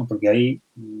universidade, non? Porque aí,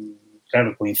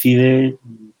 claro, coincides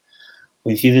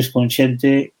con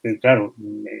xente que, claro,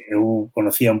 eu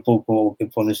conocía un pouco o que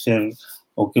pode ser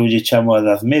o que eu lle chamo a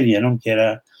Edad Media, non? Que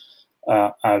era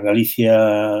a Galicia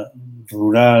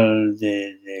rural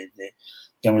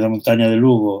digamos, da montaña de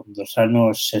Lugo dos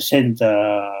anos 60,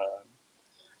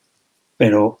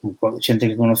 pero xente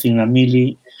que conocí na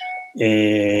Mili,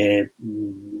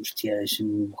 hostia,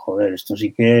 joder, isto sí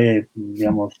que é,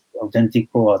 digamos,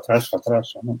 auténtico atraso,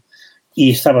 non? E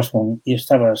estabas con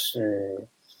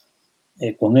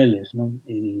eles, non?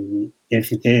 E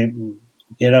decir que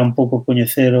era un pouco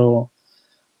coñecer o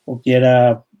que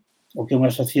era o que unha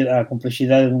sociedade, a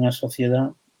complexidade dunha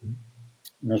sociedade,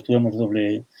 nos tuvemos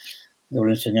doble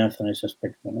enseñanza nese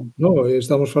aspecto, non? No,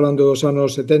 estamos falando dos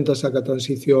anos 70, saca a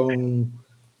transición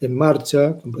en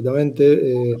marcha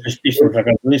completamente. Os pistos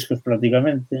sacando discos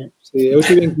prácticamente. Sí, eu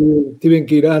tiven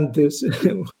que ir antes,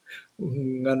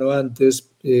 un ano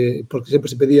antes, porque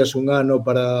sempre se pedías un ano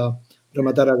para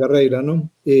rematar a carreira, non?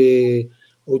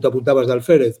 Ou te apuntabas de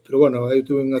alférez, pero bueno, eu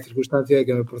tuve unha circunstancia de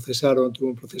que me procesaron,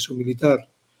 tuve un proceso militar,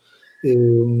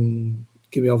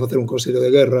 que me iban a facer un consello de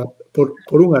guerra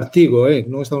por un artigo,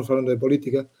 non estamos falando de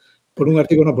política, por un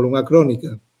artigo, non, por unha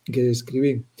crónica que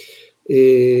escribí.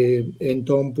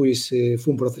 Entón, pois,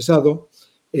 fui un procesado,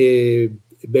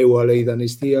 veu a lei da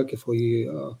amnistía, que foi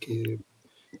a que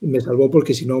me salvou,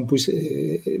 porque senón, pois,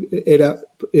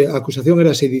 a acusación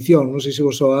era sedición, non sei se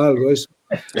vos soa algo, eso.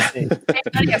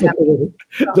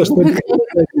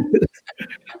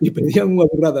 E pedían unha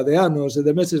burrada de anos e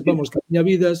de meses, vamos, que a miña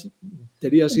vida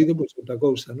tería sido, pois, outra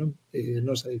cousa, non?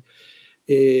 Non sei.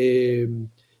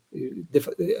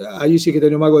 Aí sí que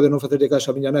teño mago de non facerlle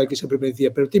caso a miña nai, que sempre me dicía,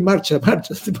 pero ti marcha para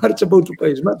outro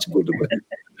país, marcha para outro país.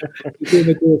 E que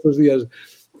me todos os días.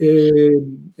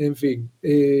 En fin.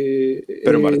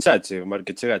 Pero marchache,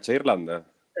 que chegache a Irlanda.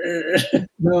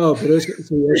 No, pero es que,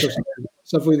 sí, eso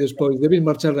xa foi despois. Debí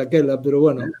marchar daquela, pero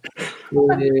bueno.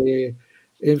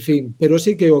 En fin, pero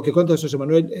sí que o que conta Xosé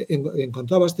Manuel,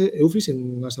 encontrábaste, eu fixen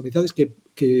unhas amizades que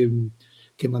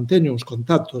manteño uns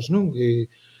contactos, non? De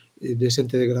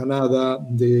xente de Granada,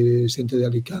 de xente de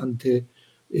Alicante,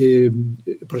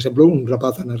 por exemplo, un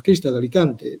rapaz anarquista de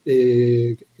Alicante,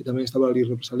 que tamén estaba ali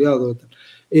represaliado.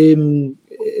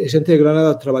 Xente de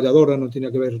Granada traballadora, non tiña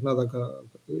que ver nada,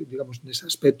 digamos, nese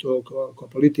aspecto coa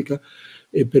política,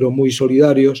 pero moi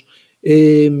solidarios.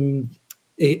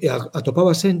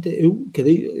 Atopaba xente, eu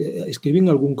escribín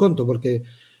algún conto, porque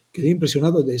quedei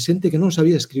impresionado de xente que non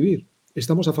sabía escribir.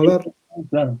 Estamos a falar...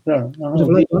 Claro. Estamos a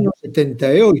falar do ano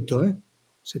 78,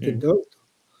 78.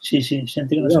 Sí,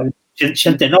 xente que non sabía.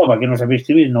 Xente nova que non sabía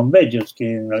escribir, non vellos,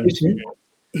 que... Sí.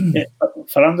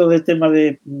 Falando de tema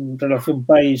de relación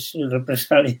país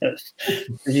represalias,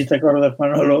 se te acordas,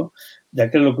 Manolo, de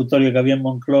aquel locutorio que había en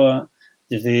Moncloa,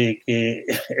 desde que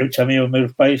eu chamei os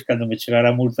meus pais cando me chegara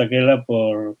a multa aquela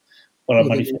por a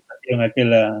manifestación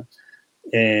aquela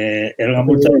Era unha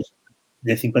multa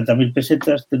de 50.000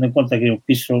 pesetas, tendo en conta que o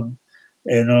piso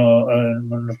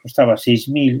nos costaba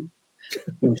 6.000,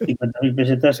 pues 50.000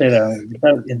 pesetas eran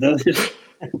tal. Entonces,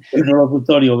 no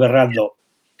locutorio berrando,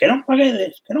 que non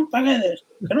paguedes, que non paguedes,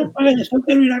 que non paguedes, eu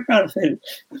quero ir á cárcel.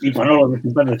 E Manolo de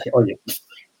Cimpano decía, oye,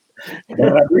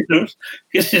 borraderos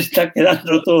que se está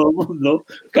quedando todo o mundo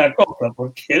ca copla,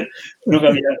 porque non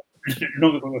había,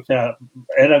 o sea,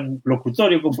 eran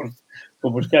locutorio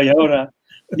como os que hai agora,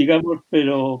 digamos,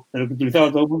 pero que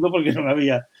utilizaba todo o mundo porque non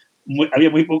había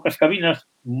moi poucas cabinas,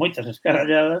 moitas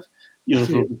escaralladas, e os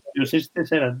locutorios estes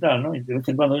eran tal, non? E de vez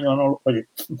en cuando, oye,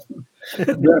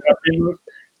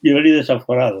 e vení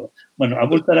desaforado. Bueno, a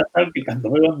multa era tal que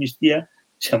cando veo a amnistía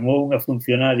chamou unha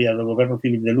funcionaria do Goberno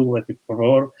Civil de Lugo e dicir, por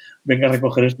favor, venga a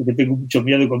recoger isto que tengo mucho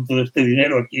miedo con todo este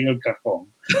dinero aquí en el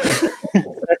cajón.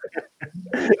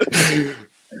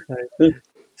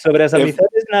 Sobre as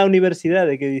amizades na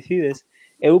universidade que dicides,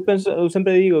 eu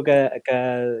sempre digo que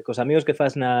cos amigos que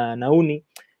fas na uni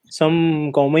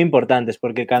son como moi importantes,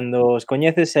 porque cando os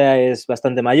coñeces xa és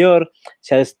bastante maior,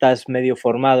 xa estás medio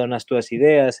formado nas túas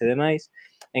ideas e demais.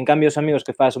 En cambio, os amigos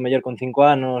que fas o mellor con 5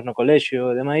 anos no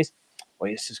colexio e demais,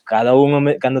 pois cada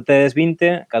un, cando tedes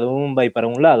 20, cada un vai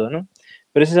para un lado, non?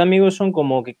 Pero eses amigos son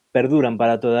como que perduran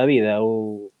para toda a vida,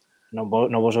 ou no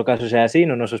voso caso xa así,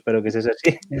 no noso espero que sexa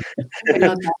así.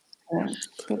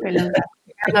 Que pelota.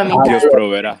 Dios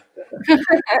proverá.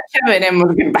 Xa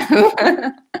veremos que pasa.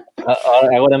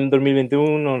 Agora en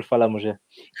 2021 nos falamos xa.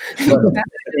 Bueno,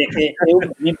 eu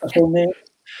pasoume,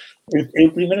 eu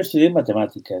primeiro estudiei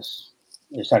matemáticas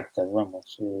exactas,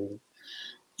 vamos,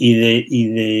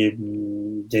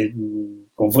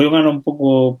 como foi un ano un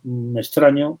pouco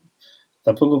extraño,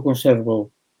 tampouco conservo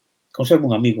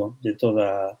un amigo de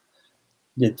toda,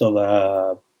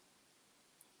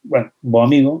 bueno, un bo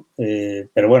amigo,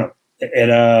 pero bueno,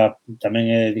 era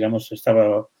tamén, digamos,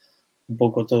 estaba un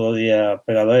pouco todo o día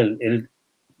pegado a él. El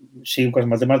sigo coas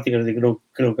matemáticas e creo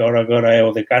que agora é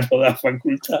o decano da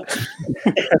facultad.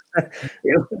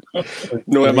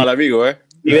 Non é mal amigo,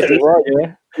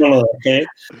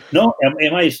 No, e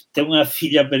máis, ten unha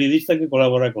filla periodista que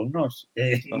colabora con nós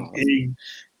en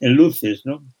Luces,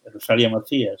 non? Rosalía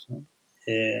Macías, non?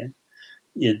 E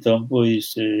entón,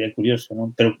 pois, é curioso,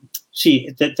 non? Pero, sí,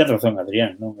 ten razón,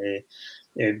 Adrián, non?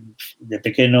 De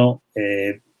pequeno,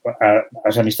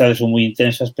 as amistades son moi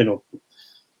intensas, pero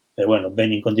bueno,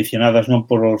 ben incondicionadas non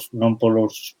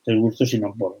polos desgustos,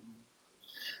 sino por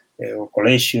o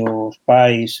colexio, os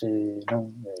pais,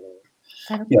 non?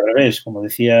 E ao revés, como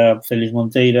decía Félix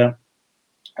Monteira,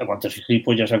 a cuantos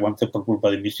gilipollas aguanté por culpa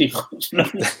de mis hijos, non?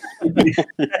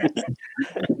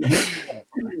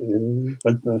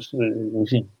 Cuantos, en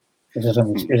fin, esas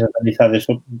amizades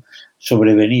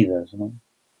sobrevenidas, non?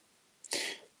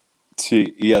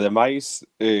 Sí, e ademais,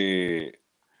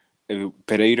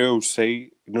 Pereiro, eu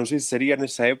sei, non sei se sería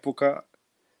nesa época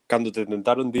cando te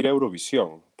tentaron dir a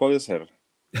Eurovisión, pode ser?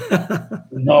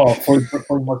 No, foi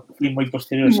moi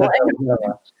posterior,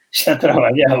 xa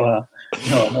traballaba.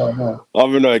 No.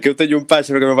 Home, non, é que eu teño un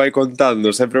páxaro que me vai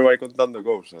contando, sempre vai contando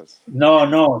cousas. No,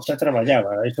 xa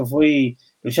traballaba. Isto foi...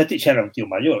 Eu xa era un tío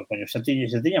maior, coño, xa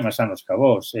tiña máis anos que a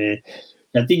vos.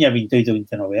 Xa tiña 28,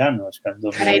 29 anos.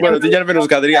 Bueno, tiñas menos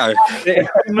que Adrián.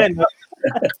 Menos.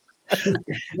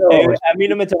 No, a mí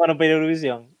non me chamaron para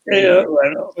Eurovisión.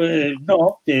 Bueno,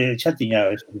 no, xa tiña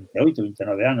 28,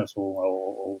 29 anos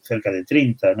ou cerca de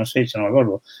 30, non sei, xa non me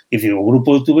acordo. E dicir, o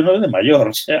grupo tuve no de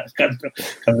maior, xa, cando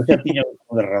xa tiña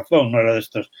de razón, non era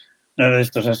destos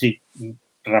así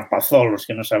rapazolos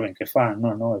que non saben que fan,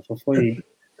 non, eso foi...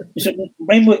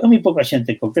 Hai moi pouca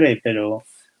xente que o cree, pero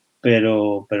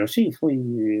sí, foi...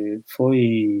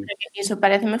 Iso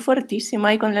pareceme fuertísimo,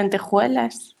 aí con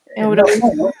lentejuelas. Eu,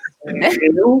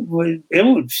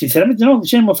 sinceramente, non,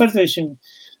 fixeron oferta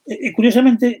e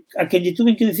curiosamente, a quen lle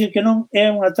tuven que dicir que non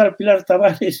é unha tal Pilar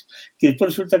Tavares que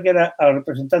despois resulta que era a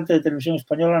representante de Televisión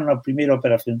Española na primeira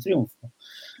Operación Triunfo.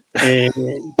 Que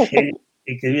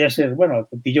debía ser, bueno,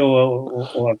 que pillou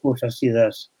o acusa así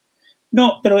das...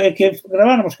 No, pero é que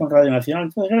grabáramos con Radio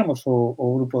Nacional, entón éramos o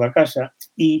grupo da casa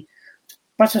e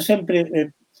pasa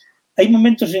sempre... Hai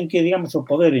momentos en que, digamos, o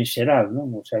poder en xeral,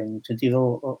 non? O sea, en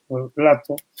sentido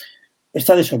lato,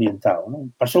 está desorientado,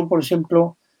 non? Pasou, por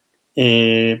exemplo,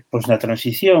 pois na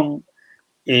transición,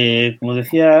 como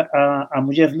decía a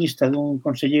muller lista dun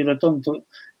conselleiro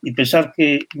tonto, e pensar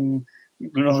que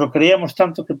nos lo creíamos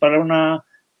tanto que para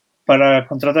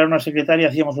contratar unha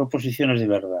secretaria hacíamos oposiciones de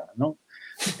verdad, non?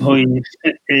 Pois,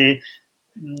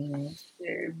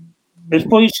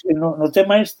 despois, no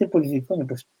tema este, pois, dicir, coño,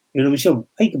 pois, Eurovisión,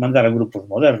 hai que mandar a grupos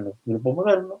modernos. Grupo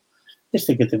moderno,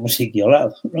 este que temos aquí ao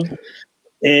lado, non?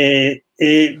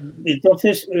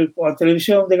 Entonces, a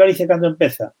televisión de Galicia cando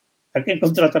empeza, a quen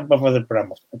contratan para facer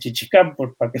programas? A Chichi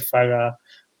Campos para que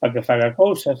faga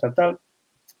cousas e tal.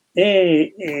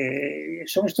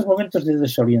 Son estes momentos de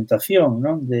desorientación,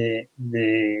 non?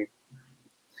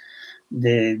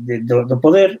 Do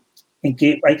poder en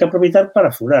que hai que aproveitar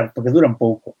para furar, porque duran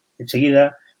pouco.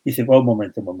 Enseguida dice, un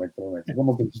momento,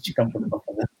 como que Chichi Campos para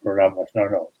facer programas?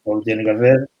 No, lo tiene que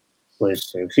hacer,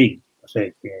 pues, en fin, no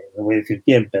sé, que no voy a decir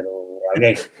quién, pero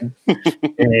alguén.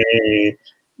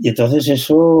 E entonces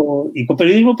eso, e co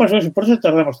periodismo pasou eso, por eso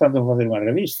tardamos tanto en facer unha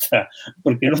revista,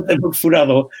 porque non temos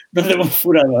furado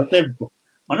a tempo.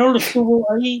 Manolo estuvo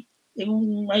aí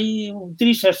hai un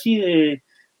tris así de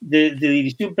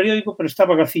dirixir un periódico, pero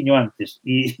estaba gaciño antes,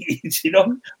 e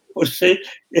senón, pois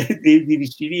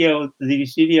dirixiría antes,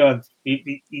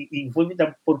 e foi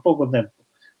por pouco tempo.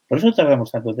 Por eso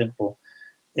tardamos tanto tempo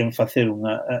en facer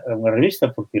unha revista,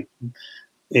 porque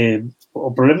o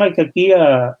problema é que aquí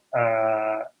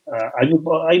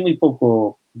hai moi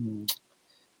pouco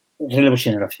relevo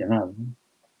xeneracional.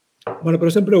 Bueno, pero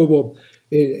sempre houve,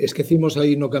 esquecimos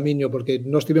aí no camiño, porque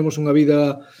nós tivemos unha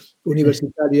vida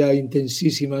universitaria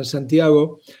intensísima en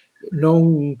Santiago,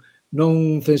 non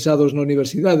censados na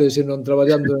universidade, senón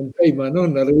traballando en Teima,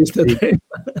 non? Na revista Teima.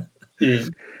 Sí.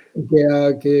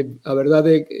 Que a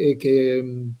verdade é que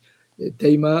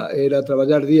Teima era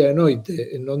traballar día e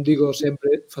noite. Non digo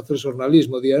sempre facer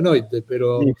xornalismo día e noite,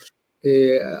 pero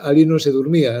ali non se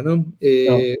dormía, non?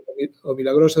 O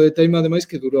milagroso de Teima, ademais,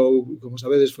 que durou, como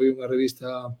sabedes, foi unha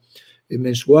revista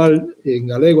mensual en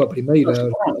galego, a primeira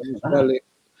mensual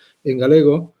en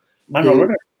galego. Manolo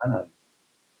era semanal.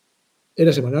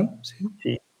 Era semanal, sí.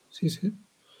 Sí.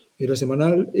 Era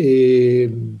semanal e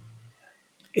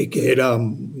que era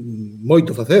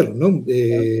moito facer, non?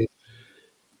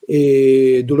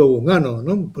 Durou un ano,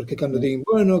 non? Porque cando din,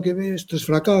 bueno, que ve estes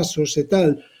fracasos e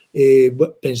tal,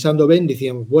 pensando ben,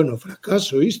 dicíamos, bueno,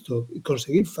 fracaso isto, e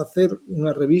conseguir facer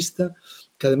unha revista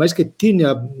que ademais que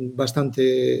tiña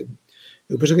bastante,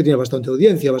 eu penso que tiña bastante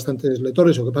audiencia, bastantes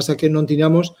lectores, o que pasa que non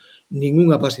tiñamos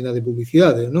ningunha páxina de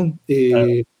publicidade, non?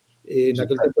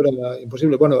 Naquel tempo era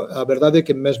imposible. Bueno, a verdade é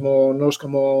que mesmo nós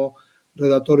como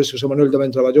redactores, o Manuel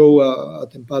tamén traballou a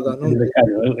tempada, non?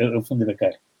 Eu fui de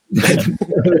becario.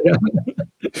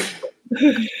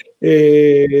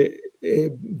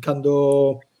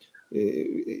 Cando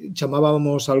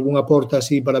chamábamos algunha porta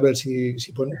así para ver si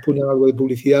puñan algo de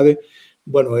publicidade,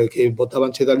 bueno, que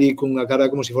botabanche dali cunha cara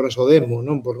como se foras o demo,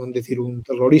 non? Por non decir un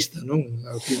terrorista, non?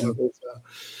 Aquí unha cousa...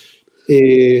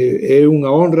 É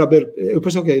unha honra ver... Eu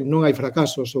penso que non hai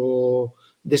fracasos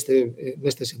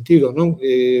neste sentido, non?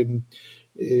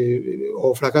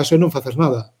 O fracaso é non facer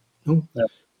nada, non?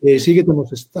 Sí que temos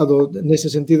estado, nese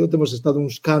sentido, temos estado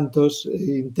uns cantos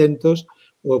intentos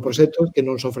ou proxectos que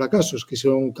non son fracasos, que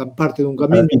son parte dun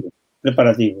camiño.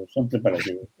 Preparativos.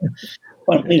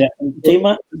 Bueno, mira, o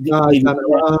tema... Está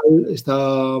Naval, está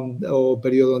o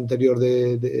período anterior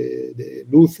de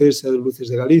Luces, de Luces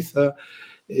de Galiza,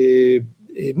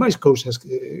 máis cousas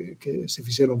que se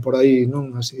fixeron por aí,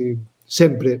 non? Así,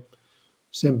 sempre,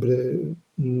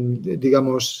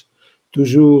 digamos,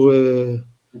 toujours...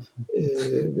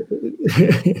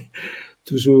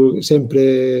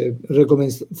 sempre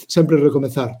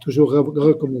recomenzar,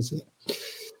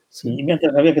 Sí. Y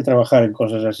mientras había que trabajar en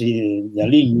cosas así de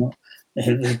aliño,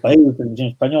 del país, de televisión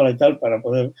española y tal, para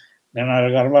poder ganar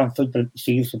el garbanzo y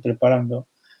seguirse preparando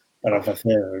para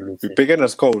hacer luces.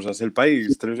 Pequenas cousas, el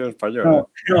país, televisión española.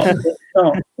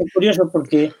 No, é curioso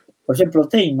porque, por exemplo,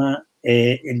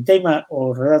 en Teima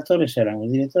os redactores o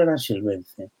director era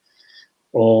Silvence,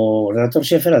 o redactor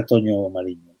xefe era Toño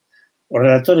Mariño. Os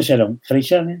redactores eran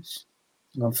Freixanes,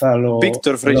 Gonzalo...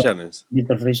 Víctor Freixanes,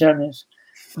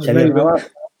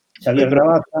 Xavier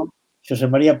Navaza, Xosé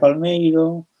María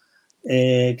Palmeiro,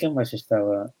 quen máis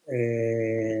estaba?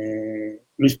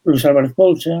 Luis Álvarez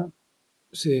Pousa,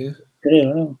 sí.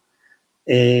 Creo, non?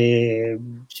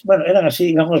 Bueno, eran así,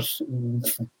 digamos,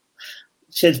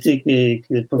 xente que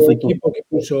despois foi o equipo que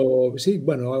puso, sí,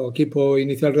 bueno, o equipo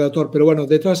inicial redactor, pero bueno,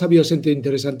 detrás había xente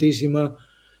interesantísima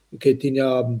que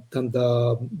tiña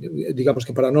tanta, digamos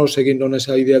que para nós, seguindo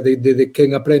nesa idea de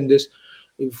quen aprendes,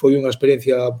 foi unha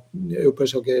experiencia, eu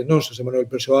penso que non Xosé Manuel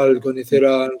persoal, coñecer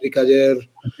a Enrique Ayer,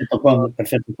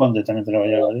 Perfecto Conde tamén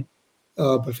traballaba ali,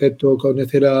 perfecto,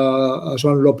 coñecer a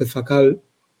Joan López Facal,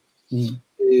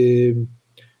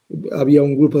 había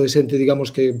un grupo de xente,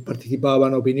 digamos, que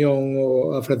participaba na opinión,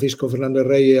 a Francisco Fernández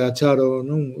Rey e a Charo,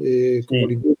 non?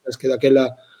 Como lingüistas, que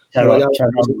daquela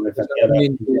traballaban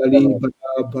ali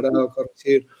para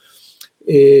corregir.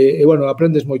 E, bueno,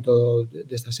 aprendes moito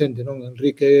desta xente, non?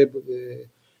 Enrique,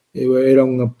 Era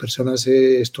unha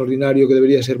personaxe extraordinario que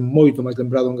debería ser moito máis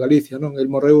lembrado en Galicia, non? El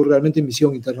morreu realmente en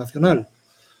misión internacional,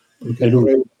 porque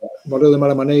morreu de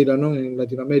mala maneira, non? En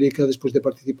Latinoamérica, despois de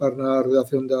participar na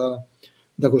redacción da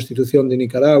Constitución de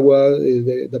Nicaragua,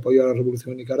 de apoiar a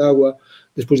Revolución de Nicaragua,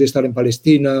 despois de estar en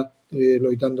Palestina,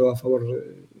 loitando a favor,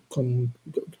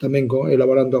 tamén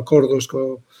elaborando acordos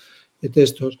e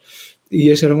textos, e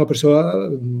esa era unha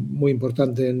persoa moi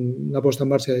importante na posta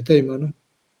en marcha de Teima, non?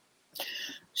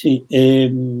 Sí,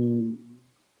 é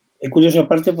curioso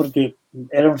aparte porque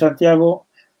era un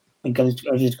Santiago en que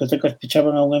as discotecas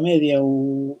pechaban a 1:30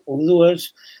 ou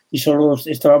 2 e só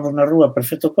estábamos na rúa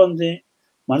Perfecto Conde,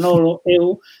 Manolo,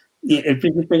 eu, e el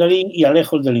Príncipe Galín e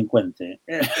Alejo el delincuente.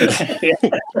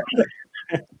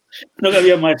 Non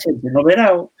había máis xente. No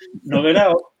verao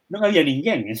non había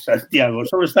ninguén en Santiago,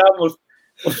 só estábamos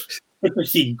os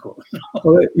 5.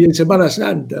 E en Semana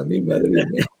Santa, mi madre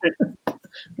mía.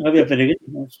 Non había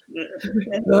peregrinos.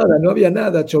 Nada, non había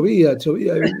nada, chovía.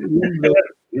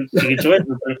 Sigue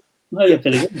chovendo, pero non había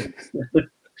peregrinos.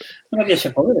 Non había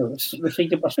xacobeos, non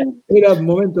sei que pasou. Era un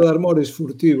momento de amores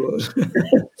furtivos.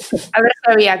 A ver se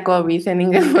había COVID e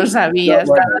ninguén o sabía.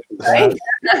 No,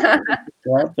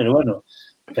 bueno, pero bueno,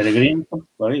 peregrinos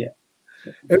todavía.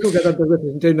 Eu nunca tantas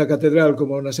veces entrei na catedral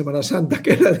como na Semana Santa,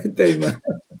 que era de Teima.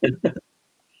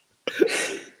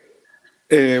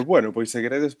 Bueno, pois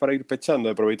seguiredes para ir pechando,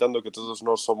 aproveitando que todos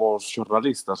nós somos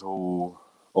xornalistas ou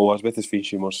ás veces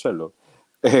finximos selo.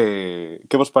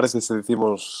 Que vos parece se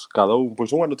decimos cada un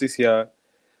pois unha noticia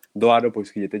do ano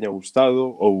pois que lle teña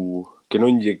gustado ou que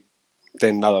non lle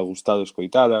ten nada gustado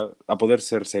escoitala, a poder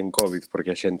ser sen COVID,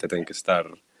 porque a xente ten que estar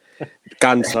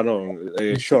cansa, non?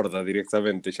 Xorda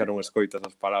directamente, xa non escoitas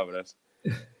as palabras.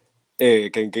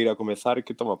 Quen queira comezar,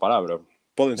 que toma a palabra.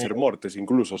 Poden ser mortes,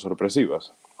 incluso,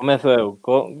 sorpresivas. Comezo eu.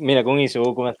 Mira, con iso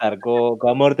vou comezar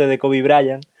coa morte de Kobe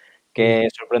Bryant, que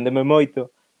sorprendeme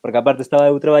moito, porque aparte estaba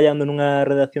eu traballando nunha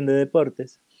redacción de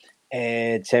deportes,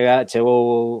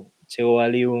 chegou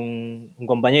ali un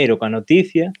compañeiro coa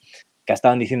noticia, que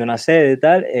estaban dicindo na sede e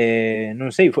tal,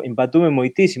 non sei, impactoume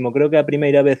moitísimo. Creo que é a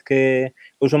primeira vez que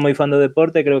eu son moi fan do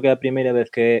deporte, creo que é a primeira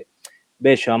vez que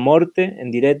vexo a morte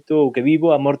en directo ou que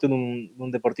vivo a morte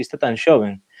dun deportista tan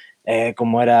xoven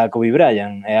como era Kobe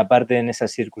Bryant, e aparte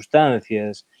nesas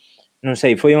circunstancias, non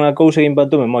sei, foi unha cousa que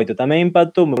impactoume moito. Tamén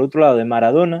impactoume, por outro lado, de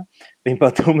Maradona,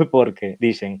 impactoume porque,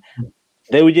 dixen,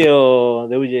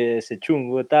 deulle ese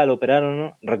chungo e tal, operaron,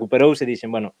 no? Recuperouse e dixen,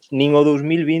 bueno, nin o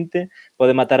 2020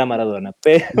 pode matar a Maradona,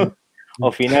 pero ao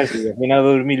final, sí, ao final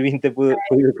do 2020 pude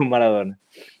ir con Maradona.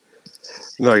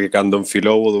 Non, é que cando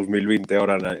enfilou o 2020,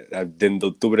 ahora, dende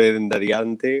outubro en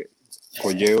adiante,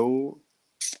 colleu...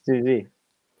 Sí.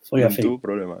 Foi a fin. Non tuvo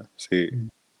problema, sí.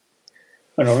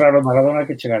 Bueno, raro Maradona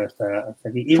que chegar hasta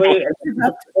aquí. E foi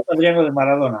o padriano de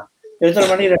Maradona. De outra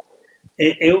maneira,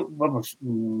 eu, vamos,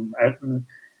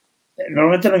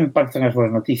 normalmente non impactan as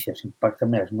boas noticias,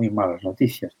 impactan as moi malas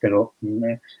noticias, pero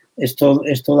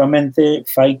isto da mente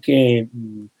fai que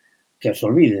as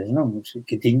olvides, non?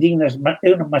 Que te indignas,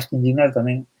 eu non máis que indignar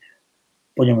tamén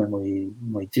póñome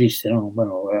moi triste, non?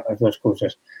 Bueno, as dúas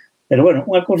cousas. Pero, bueno,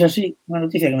 unha cousa así, unha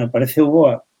noticia que me pareceu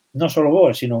boa, non só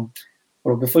boa, sino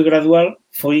polo que foi gradual,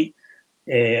 foi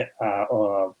que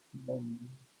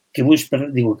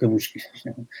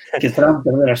Trump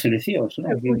perder as eleccións.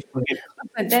 En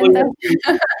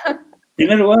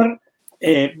primeiro lugar,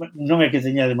 non é que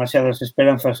teña demasiadas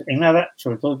esperanzas en nada,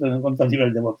 sobre todo tendo en conta o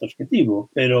nivel de votos que tivo,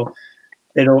 pero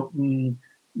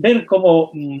ver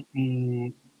como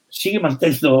sigue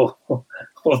mantendo o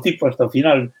tipo hasta o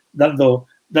final, dando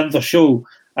show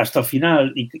hasta o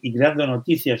final e creando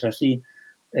noticias así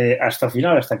hasta o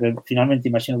final, hasta que finalmente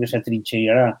imagino que se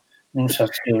atrincheirá nun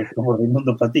saqueo como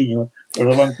Raimundo Patiño o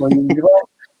do Banco de Bilbao,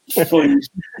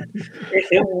 pois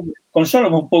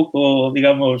consólame un pouco,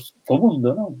 digamos, o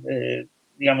mundo, non?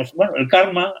 Digamos, bueno, el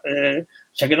karma,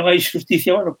 xa que non hai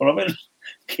justicia, bueno, polo menos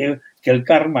que el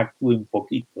karma actúe un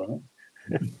poquito, non?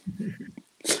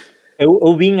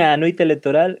 Eu vin a noite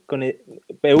electoral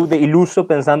eu de iluso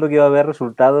pensando que iba a haber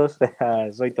resultados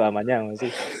ás 8 da mañá, así.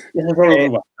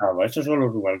 Eso só lo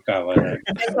Rubalcaba.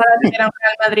 Pensaba que era un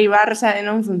Real Madrid-Barça e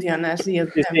non funciona así.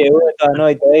 Sí, eu toda a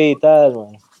noite aí e tal,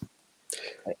 bueno.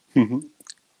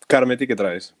 Carme, ti que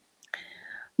traes?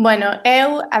 Bueno,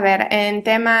 eu, a ver, en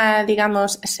tema,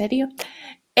 digamos, serio,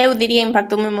 eu diría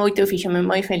impactoume moito e fíxome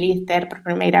moi feliz ter por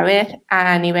primeira vez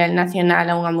a nivel nacional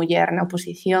a unha muller na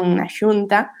oposición na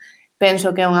Xunta.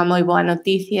 Penso que é unha moi boa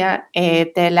noticia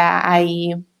tela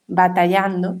aí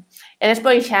batallando. E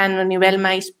despois xa no nivel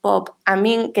máis pop, a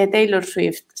min que Taylor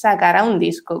Swift sacara un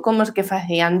disco como os que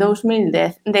facían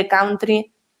 2010 de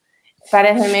country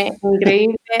Pareceme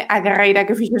increíble a carreira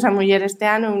que fixo esa muller este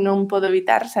ano, non podo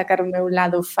evitar sacar o meu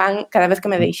lado fan cada vez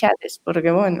que me deixades, porque,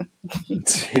 bueno...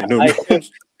 Sí, non, Ai, non.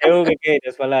 eu que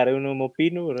queres falar, eu non me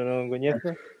opino, pero non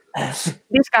coñezo.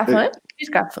 Discazo,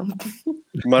 discazo.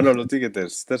 Manolo, ti que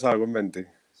tes? Tes algo en mente?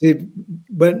 Sí,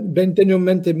 ben teño en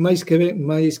mente máis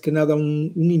que nada un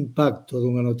impacto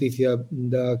dunha noticia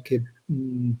da que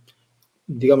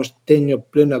digamos teño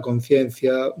plena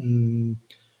conciencia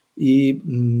e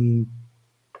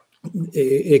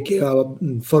que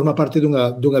forma parte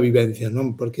dunha vivencia,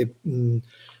 non? Porque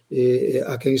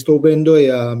a quen estou vendo é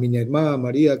a miña irmá,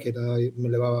 María, que me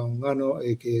levaba un ano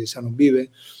e que xa non vive.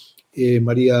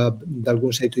 María, de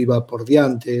algún xeito, iba por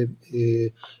diante,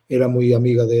 era moi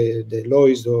amiga de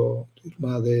Lois, do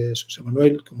irmá de Xosé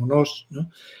Manuel, como nós,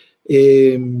 non?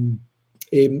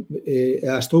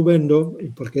 A estou vendo,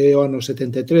 porque é o ano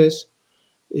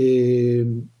 73,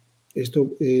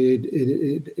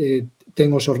 ten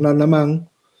o xornal na man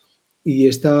e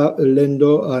está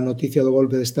lendo a noticia do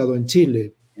golpe de Estado en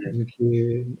Chile,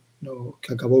 que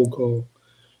acabou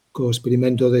co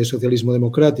experimento de socialismo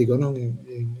democrático, non?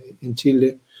 En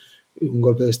Chile, un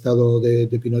golpe de Estado de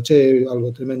Pinochet,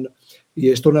 algo tremendo. E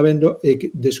estou na vendo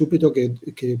de súpeto que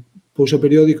puxo o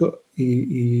periódico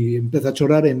e empeza a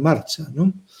chorar en marcha,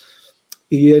 non?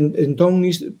 E entón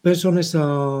penso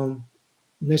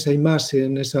nesa imaxe,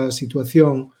 nesa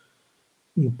situación,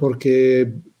 porque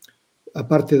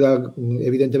aparte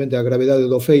evidentemente, a gravedade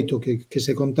do feito que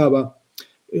se contaba,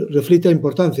 reflite a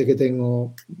importancia que ten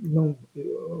o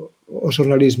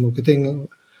xornalismo, que ten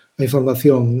a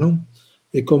información, non?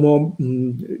 E como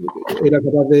era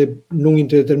capaz de, nun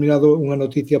determinado, unha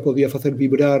noticia podía facer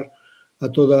vibrar a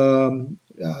toda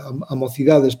a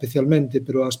mocidade especialmente,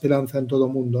 pero a esperanza en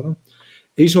todo o mundo, non?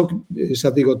 E iso,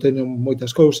 xa digo, teño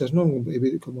moitas cousas, non?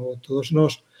 Como todos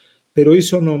nós, pero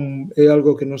iso non é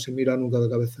algo que non se mira nunca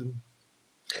da cabeza, non?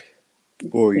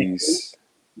 Pois...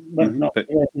 Bueno, no, é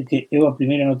decir que eu a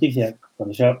primeira noticia,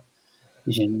 cando xa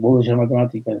dixen, vou deixar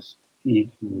matemáticas e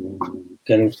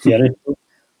quero estudiar isto,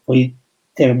 foi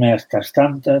terme hasta as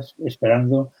tantas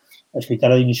esperando a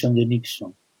escoitar a dimisión de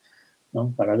Nixon,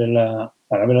 non? Para verla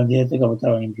en directo e que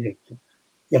votaban en directo.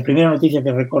 E a primeira noticia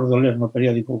que recordo ler no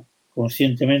periódico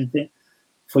conscientemente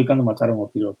foi cando mataron o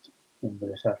piloto, o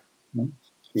empresario, non?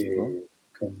 E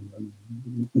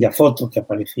a foto que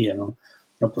aparecía no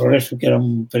Progreso, que era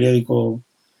un periódico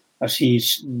así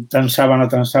tan sábana,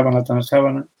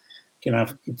 que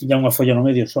tiña unha folla no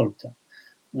medio solta,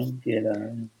 non? Que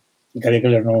había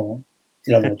que ler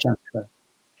tirado no chan, claro.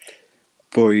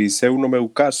 Pois eu, no meu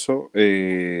caso,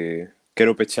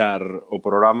 quero pechar o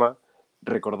programa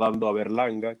recordando a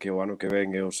Berlanga, que o ano que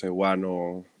ven é o seu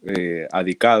ano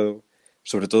adicado,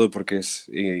 sobre todo porque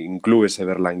inclúese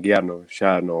berlanguiano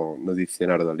xa no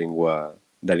dicionario da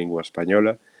lingua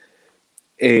española.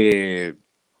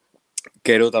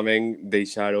 Quero tamén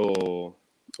deixar o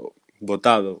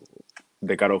botado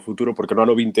de cara ao futuro, porque no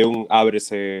ano 21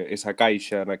 ábrese esa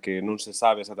caixa na que non se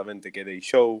sabe exactamente que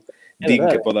deixou, din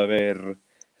que pode haber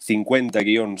 50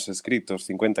 guións escritos,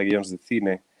 50 guións de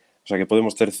cine, o sea que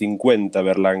podemos ter 50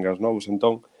 berlangas novos,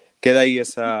 entón queda aí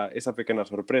esa pequena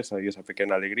sorpresa e esa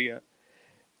pequena alegría,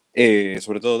 e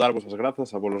sobre todo darvos as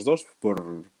grazas a vos dos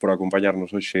por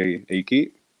acompañarnos hoxe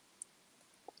aquí.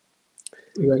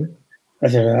 Ben.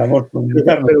 Gracias a vos por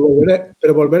invitarnos.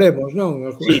 Pero volveremos, non?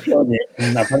 Sí,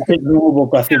 na parte non hubo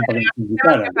ocasión para que nos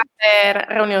invitara. Temos que facer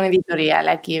reunión editorial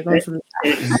aquí e consultar.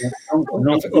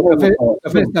 O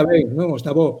café está ben, non?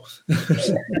 Está bo.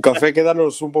 O café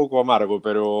quedanos un pouco amargo,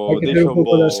 pero hai que ter un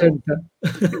pouco de senta.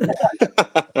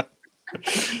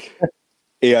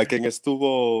 E a quen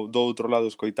estuvo do outro lado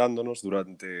escoitándonos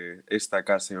durante esta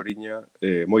case oriña,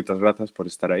 moitas grazas por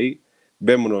estar aí.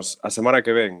 Vémonos a semana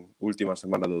que ven, última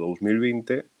semana do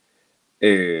 2020,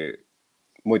 e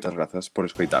moitas grazas por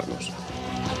escoitarnos.